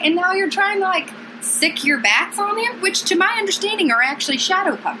guy, and now you're trying to, like... sick your bats on him, which to my understanding are actually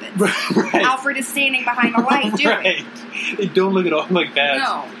shadow puppets. Right. Alfred is standing behind a light doing Right. They don't look at all like bats.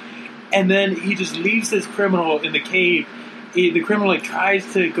 No. And then he just leaves this criminal in the cave. The criminal like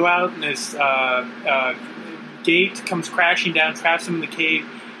tries to go out, and this gate comes crashing down, traps him in the cave.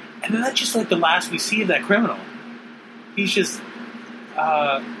 And then that's just like the last we see of that criminal. He's just...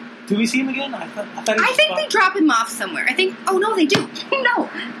 do we see him again? I think they drop him off somewhere. I think... Oh, no, they do. No.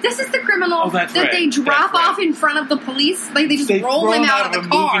 This is the criminal they drop off in front of the police. Like, they just roll him out of the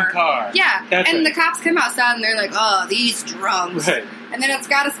car. Yeah. The cops come outside, and they're like, oh, these drums. Right. And then it's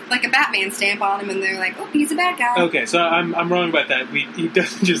got a Batman stamp on him, and they're like, oh, he's a bad guy. Okay, so I'm wrong about that. He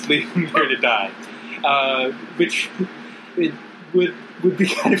doesn't just leave him there to die. Which would be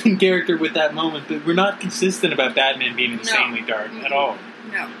kind of in character with that moment. But we're not consistent about Batman being insanely dark at all.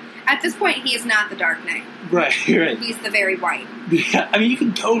 No. At this point, he is not the Dark Knight. Right. He's the very white. Yeah, I mean, you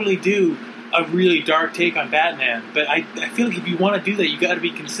can totally do a really dark take on Batman, but I feel like if you want to do that, you got to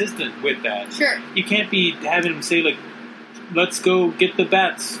be consistent with that. Sure. You can't be having him say, like, let's go get the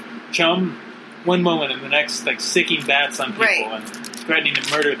bats, chum, one moment, and the next, like, sicking bats on people and threatening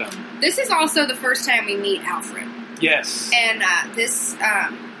to murder them. This is also the first time we meet Alfred. Yes. And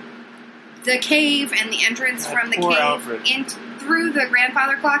the cave and the entrance from the cave through the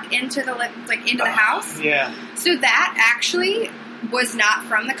grandfather clock into the house. Yeah. So that actually was not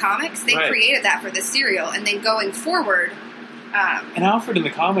from the comics. They created that for the serial, and then going forward. And Alfred in the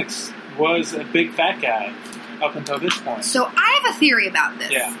comics was a big fat guy up until this point. So I have a theory about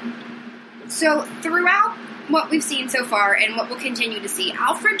this. Yeah. So throughout what we've seen so far and what we'll continue to see,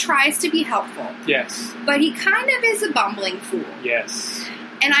 Alfred tries to be helpful. Yes. But he kind of is a bumbling fool. Yes.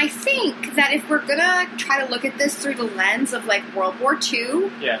 And I think that if we're gonna try to look at this through the lens of, like, World War II,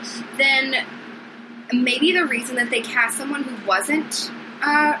 then maybe the reason that they cast someone who wasn't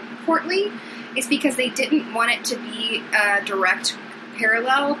portly is because they didn't want it to be a direct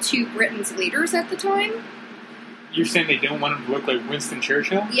parallel to Britain's leaders at the time. You're saying they don't want him to look like Winston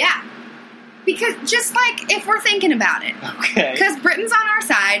Churchill? Yeah. Because just like, if we're thinking about it. Okay. Because Britain's on our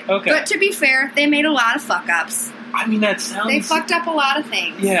side. Okay. But to be fair, they made a lot of fuck-ups. I mean, that sounds... They fucked up a lot of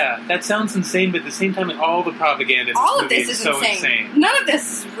things. Yeah, that sounds insane, but at the same time, all the propaganda in All this of movie this is so insane. None of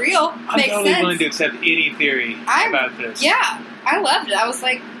this is real. I'm Makes totally sense. willing to accept any theory about this. Yeah. I loved it. I was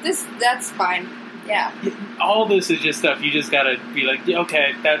like, that's fine. Yeah. All this is just stuff you just gotta be like, yeah,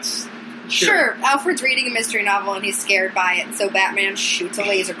 okay, that's... Sure. Alfred's reading a mystery novel and he's scared by it, so Batman shoots a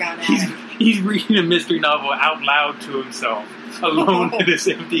laser gun at him. He's reading a mystery novel out loud to himself, alone in this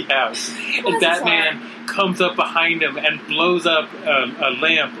empty house. And Batman comes up behind him and blows up a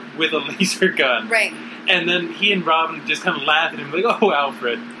lamp with a laser gun. Right. And then he and Robin just kind of laugh at him like, oh,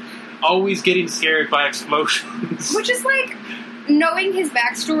 Alfred, always getting scared by explosions. Which is like, knowing his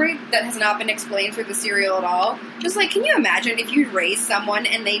backstory that has not been explained through the serial at all, just like, can you imagine if you raised someone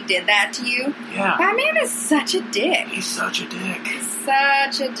and they did that to you? Yeah. Batman is such a dick. He's such a dick.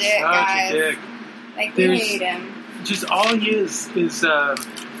 Such a dick, guys. Such a dick. Like, we hate him. Just all he is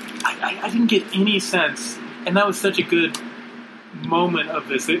I didn't get any sense, and that was such a good moment of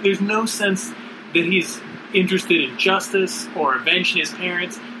this. There's no sense that he's interested in justice or avenging his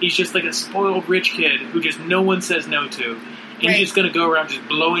parents. He's just like a spoiled rich kid who just no one says no to. And he's just going to go around just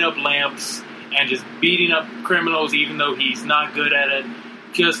blowing up lamps and just beating up criminals even though he's not good at it,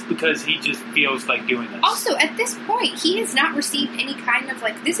 just because he just feels like doing this. Also, at this point, he has not received any kind of,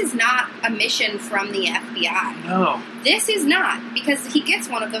 like, this is not a mission from the FBI. No. This is not, because he gets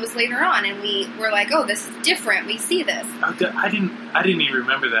one of those later on, and we're like, oh, this is different. We see this. I didn't even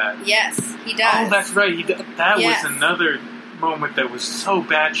remember that. Yes, he does. Oh, that's right. That Yes. was another moment that was so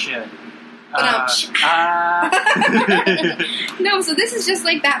batshit. No, so this is just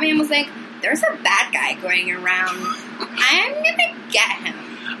like Batman was like, there's a bad guy going around. I'm gonna get him.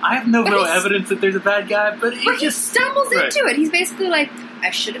 I have no real evidence that there's a bad guy, but he just stumbles into it. He's basically like,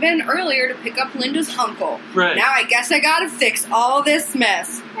 I should have been earlier to pick up Linda's uncle. Right. Now I guess I gotta fix all this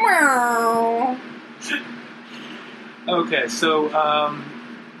mess. Okay, so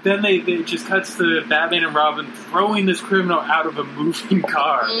then they just cuts to Batman and Robin throwing this criminal out of a moving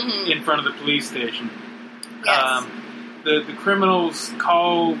car in front of the police station. Yes. The criminals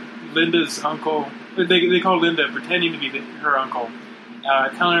call Linda's uncle. They call Linda, pretending to be her uncle,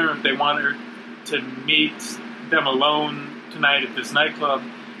 telling her they want her to meet them alone tonight at this nightclub,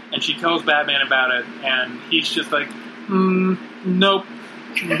 and she tells Batman about it, and he's just like, nope.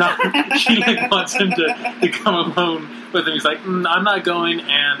 No. She wants him to come alone with him. He's like, I'm not going,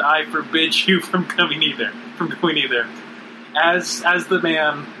 and I forbid you from going either. As the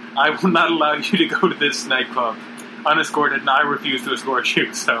man, I will not allow you to go to this nightclub unescorted, and I refuse to escort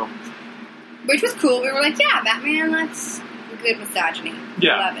you. So, which was cool. We were like, yeah, Batman, that's good misogyny.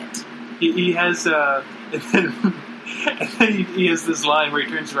 Yeah. Love it. He has and then he has this line where he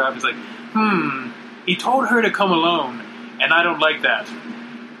turns around. He's like, he told her to come alone, and I don't like that.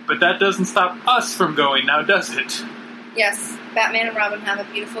 But that doesn't stop us from going, now does it? Yes, Batman and Robin have a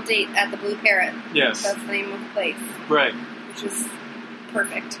beautiful date at the Blue Parrot. Yes. That's the name of the place. Right. Which is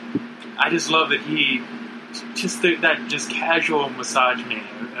perfect. I just love that he, that casual misogyny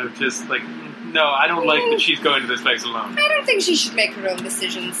of just like, no, I don't like that she's going to this place alone. I don't think she should make her own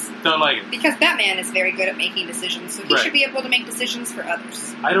decisions. Don't like it. Because Batman is very good at making decisions, so he Right. should be able to make decisions for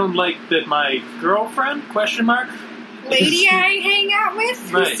others. I don't like that my girlfriend, lady I hang out with,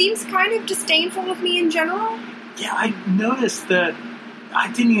 who Right. seems kind of disdainful of me in general. Yeah, I noticed that. I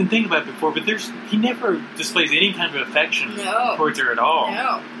didn't even think about it before, but he never displays any kind of affection towards her at all.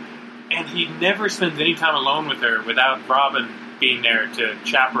 No. And he never spends any time alone with her without Robin being there to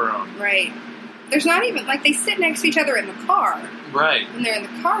chaperone. Right. There's not even, like, they sit next to each other in the car. Right. When they're in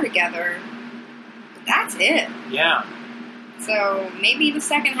the car together. But that's it. Yeah. So maybe the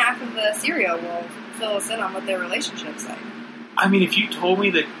second half of the serial will fill us in on what their relationship's like. I mean, if you told me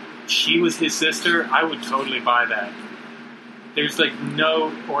that she was his sister, I would totally buy that. There's like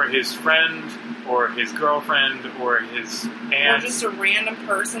or his friend, or his girlfriend, or his aunt. Or just a random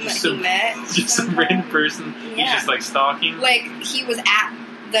person Just that he met. Just some random person he's just like stalking. Like, he was at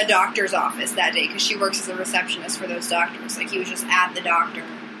the doctor's office that day because she works as a receptionist for those doctors. Like, he was just at the doctor.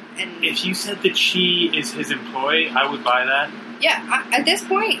 And if you said that she is his employee, I would buy that. Yeah, at this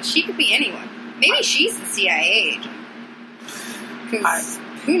point, she could be anyone. Maybe she's the CIA agent. Because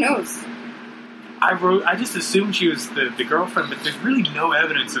who knows? I just assumed she was the girlfriend, but there's really no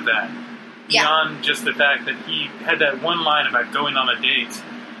evidence of that. Beyond just the fact that he had that one line about going on a date.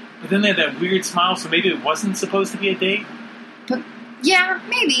 But then they had that weird smile, so maybe it wasn't supposed to be a date? Yeah,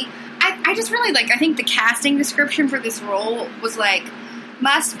 maybe. I I just really I think the casting description for this role was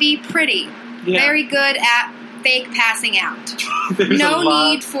must be pretty, very good at fake passing out. No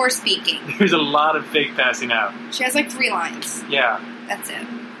need for speaking. There's a lot of fake passing out. She has 3 lines. Yeah. That's it.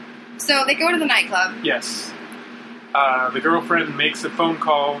 So they go to the nightclub. Yes. The girlfriend makes a phone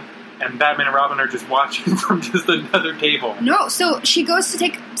call, and Batman and Robin are just watching from just another table. No, so she goes to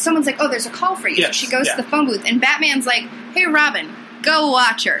take... Someone's like, oh, there's a call for you. Yes, so she goes to the phone booth, and Batman's like, hey, Robin, go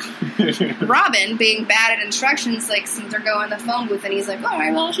watch her. Robin, being bad at instructions, sees her go in the phone booth, and he's like, all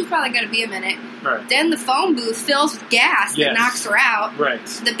right, well, she's probably going to be a minute. Right. Then the phone booth fills with gas that knocks her out. Right.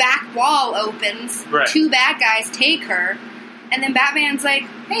 The back wall opens. Right. 2 bad guys take her. And then Batman's like,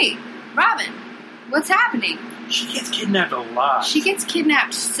 hey, Robin, what's happening? She gets kidnapped a lot. She gets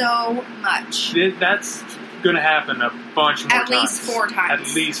kidnapped so much. That's going to happen a bunch more times. At least 4 times.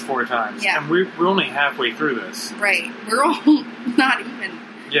 At least 4 times. Yeah. And we're only halfway through this. Right. We're all not even.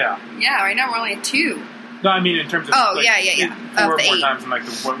 Yeah. Yeah, right now we're only at 2. No, I mean in terms of... 4 or more times than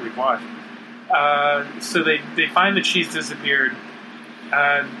what we've watched. So they find that she's disappeared.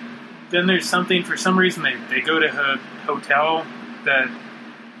 Then there's something, for some reason, they go to her hotel that...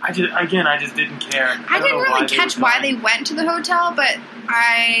 I just didn't care. I didn't really catch why they went to the hotel, but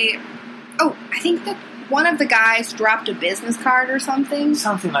I think that one of the guys dropped a business card or something.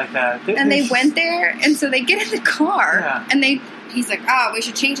 Something like that. And they went there, and so they get in the car, and he's like, oh, we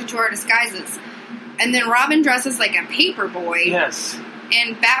should change into our disguises. And then Robin dresses like a paper boy. Yes.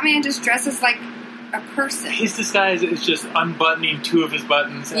 And Batman just dresses like a person. His disguise is just unbuttoning 2 of his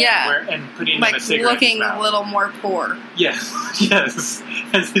buttons and putting in a cigarette. Looking a little more poor. Yes. Yes.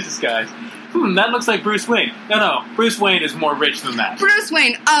 That's his disguise. That looks like Bruce Wayne. No. Bruce Wayne is more rich than that. Bruce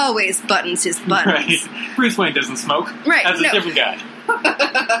Wayne always buttons his buttons. Right. Bruce Wayne doesn't smoke. Right. That's a different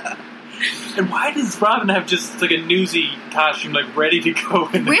guy. And why does Robin have just a newsy costume ready to go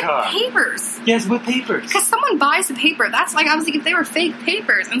in the car? With papers. Yes, with papers. Because someone buys the paper. That's obviously if they were fake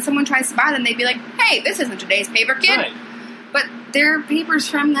papers and someone tries to buy them, they'd be like, hey, this isn't today's paper, kid. Right. But they're papers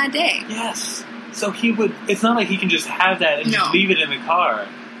from that day. Yes. So it's not like he can just have that and just leave it in the car.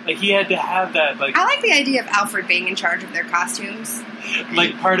 He had to have that, I like the idea of Alfred being in charge of their costumes.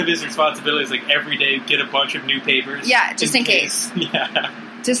 Part of his responsibility is, every day get a bunch of new papers. Yeah, just in case. Yeah.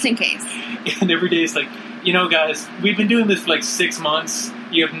 Just in case. And every day it's guys, we've been doing this for 6 months.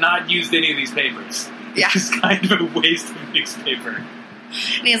 You have not used any of these papers. Yeah. It's just kind of a waste of newspaper.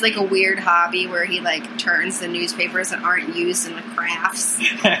 And he has a weird hobby where he turns the newspapers that aren't used into crafts.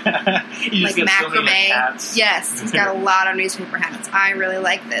 Macrame. Hats. Yes, he's got a lot of newspaper hats. I really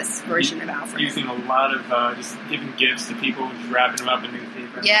like this version of Alfred. Using a lot of just giving gifts to people, just wrapping them up in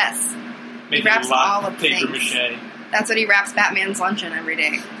newspaper. Yes. Making he wraps a lot all of of paper things. mache. That's what he wraps Batman's luncheon every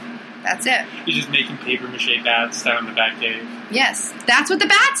day. That's it. He's just making paper mache bats down in the back cave. Yes, that's what the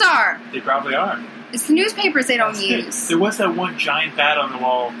bats are. They probably are. It's the newspapers they don't use. There was that one giant bat on the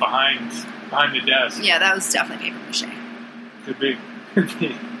wall behind the desk. Yeah, that was definitely paper mache. Could be.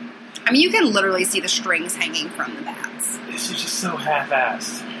 I mean, you can literally see the strings hanging from the bats. This is just so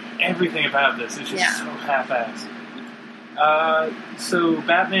half-assed. Everything about this is just so half-assed. So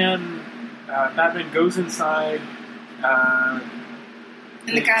Batman goes inside.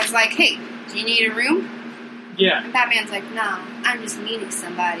 And the guy's like, hey, do you need a room? Yeah. And Batman's like, no, I'm just meeting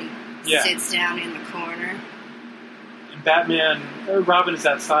somebody. Yeah. Sits down in the corner. And Robin is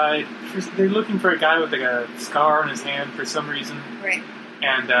outside. They're looking for a guy with a scar on his hand for some reason. Right.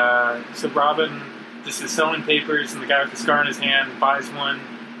 And so Robin just is selling papers, and the guy with the scar on his hand buys one,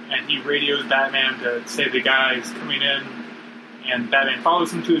 and he radios Batman to say the guy is coming in, and Batman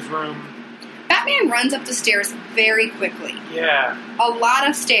follows him to his room. Batman runs up the stairs very quickly. Yeah. A lot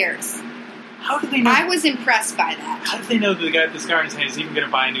of stairs. How do they know? I was impressed by that. How do they know that the guy with the scar on his hand is even going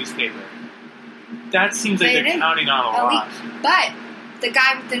to buy a newspaper? That seems like they're counting on a lot. But the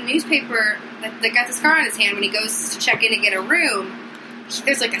guy with the newspaper, the guy with the scar on his hand, when he goes to check in to get a room,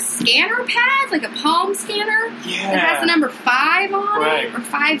 there's a scanner pad, a palm scanner. Yeah. That has the number 5 on Right. it, or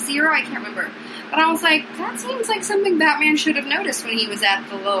 50, I can't remember. But I was like, that seems like something Batman should have noticed when he was at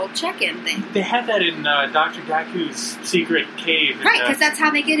the little check-in thing. They had that in Dr. Daku's secret cave. Right, because that's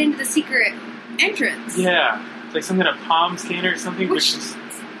how they get into the secret entrance. Yeah. It's some kind of palm scanner or something. Which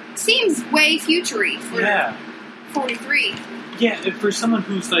seems way future-y for 43. Yeah, for someone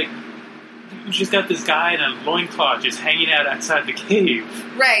who's you just got this guy in a loincloth just hanging out outside the cave.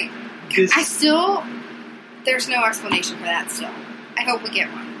 Right. There's no explanation for that still. I hope we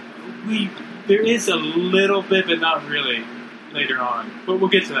get one. There is a little bit, but not really later on. But we'll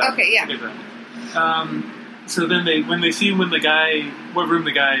get to that. Okay, yeah. We'll get to that. So then when they see what room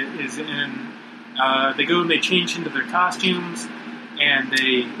the guy is in, they go and they change into their costumes, and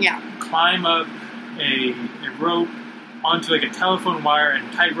they climb up a rope onto like a telephone wire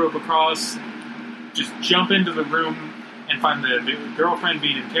and tightrope across, just jump into the room and find the girlfriend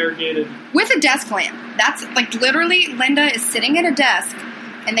being interrogated. With a desk lamp. That's, like, literally, Linda is sitting at a desk,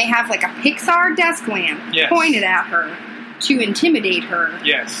 and they have, like, a Pixar desk lamp pointed at her to intimidate her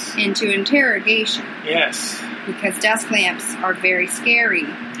into interrogation. Yes. Because desk lamps are very scary.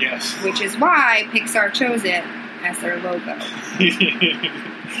 Yes. Which is why Pixar chose it as their logo.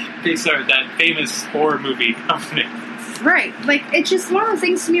 Pixar, that famous horror movie company. Right. Like, it's just one of those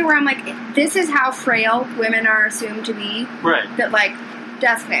things to me where I'm like, this is how frail women are assumed to be. Right. That, like,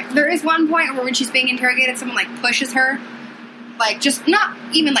 desk lamp. There is one point where when she's being interrogated, someone, like, pushes her. Like, just not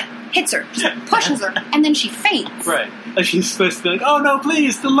even, like, hits her. Just pushes her. And then she faints. Right. Like, she's supposed to be like, oh, no,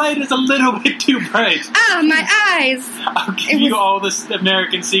 please, the light is a little bit too bright. Ah, my eyes. I'll give you all the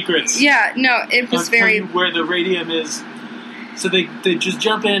American secrets. Yeah, no, it was I'll tell you where the radium is. So they just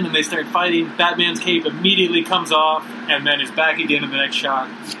jump in and they start fighting. Batman's cape immediately comes off and then is back again in the next shot.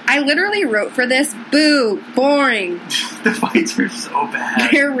 I literally wrote for this, boo, boring. The fights are so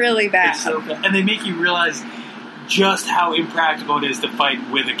bad. They're really bad. It's so bad. And they make you realize just how impractical it is to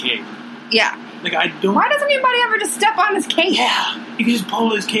fight with a cape. Yeah. Like, I don't... Why doesn't anybody ever just step on his cape? Yeah. You can just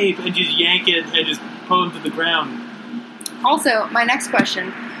pull his cape and just yank it and just pull him to the ground. Also, my next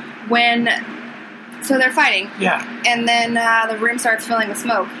question. So they're fighting. Yeah. And then the room starts filling with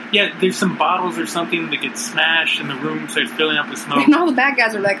smoke. Yeah, there's some bottles or something that get smashed and the room starts filling up with smoke. And all the bad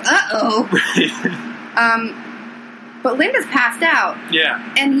guys are like, uh-oh. Right. But Linda's passed out.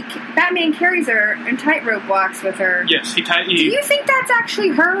 Yeah. And Batman carries her and tightrope walks with her. Yes, Do you think that's actually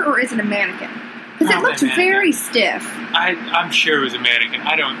her or is it a mannequin? Because it looks very stiff. I'm sure it was a mannequin.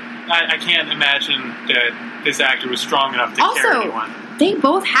 I can't imagine that this actor was strong enough to carry anyone. Also, they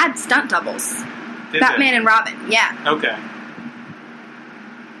both had stunt doubles. Batman and Robin, yeah. Okay.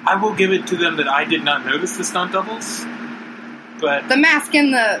 I will give it to them that I did not notice the stunt doubles, but... The mask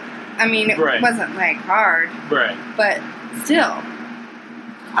and it wasn't, like, hard. Right. But still.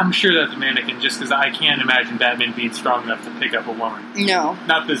 I'm sure that's a mannequin just because I can't imagine Batman being strong enough to pick up a woman. No. Not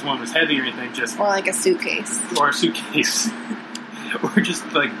that this one was heavy or anything, just... Or, like, a suitcase. Or a suitcase. Or just,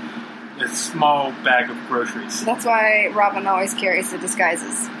 like, a small bag of groceries. That's why Robin always carries the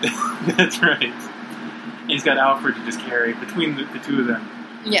disguises. That's right. He's got Alfred to just carry between the two of them.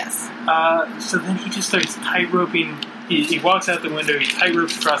 Yes. So then he just starts tight-roping. He walks out the window, he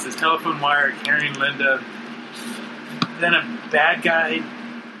tight-ropes across his telephone wire, carrying Linda. Then a bad guy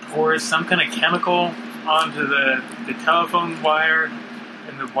pours some kind of chemical onto the telephone wire,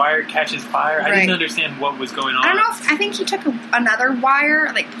 and the wire catches fire. Right. I didn't understand what was going on. I don't know I think he took another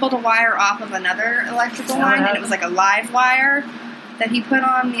wire, like pulled a wire off of another electrical line, and it was like a live wire that he put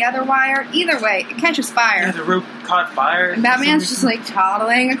on the other wire. Either way, it catches fire. Yeah, the rope caught fire. And Batman's just like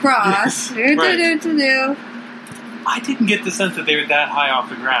toddling across. Yes, I didn't get the sense that they were that high off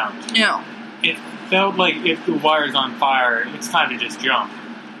the ground. No. It felt like if the wire's on fire, it's time to just jump.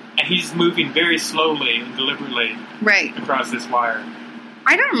 And he's moving very slowly and deliberately across this wire.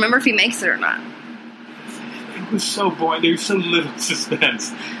 I don't remember if he makes it or not. It was so boring. There's so little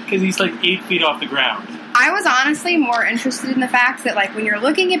suspense. Because he's like 8 feet off the ground. I was honestly more interested in the fact that, like, when you're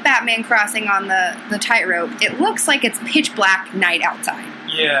looking at Batman crossing on the tightrope, it looks like it's pitch black night outside.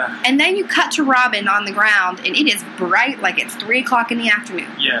 Yeah. And then you cut to Robin on the ground, and it is bright like it's 3 o'clock in the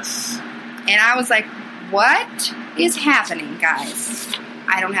afternoon. Yes. And I was like, what is happening, guys?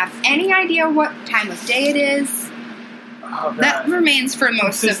 I don't have any idea what time of day it is. Oh, that remains for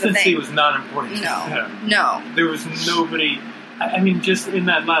most of the thing. Consistency was not important. No. There was nobody... I mean, just in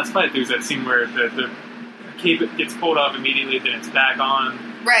that last fight, there's that scene where the cape gets pulled off immediately, then it's back on.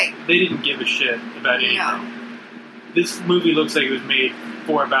 Right. They didn't give a shit about anything. No. This movie looks like it was made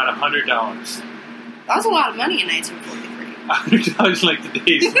for about $100. That was a lot of money in 1943. $100 like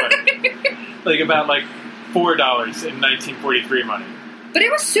today's money. Like about like $4 in 1943 money. But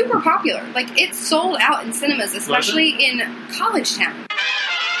it was super popular. Like, it sold out in cinemas, especially in College Town.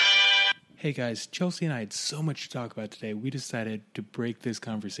 Hey guys, Chelsea and I had so much to talk about today, we decided to break this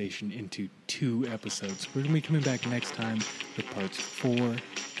conversation into 2 episodes. We're going to be coming back next time with parts 4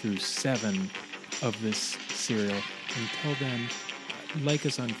 through 7 of this serial. Until then, like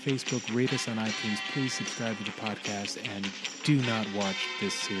us on Facebook, rate us on iTunes, please subscribe to the podcast, and do not watch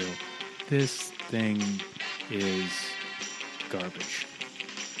this serial. This thing is garbage.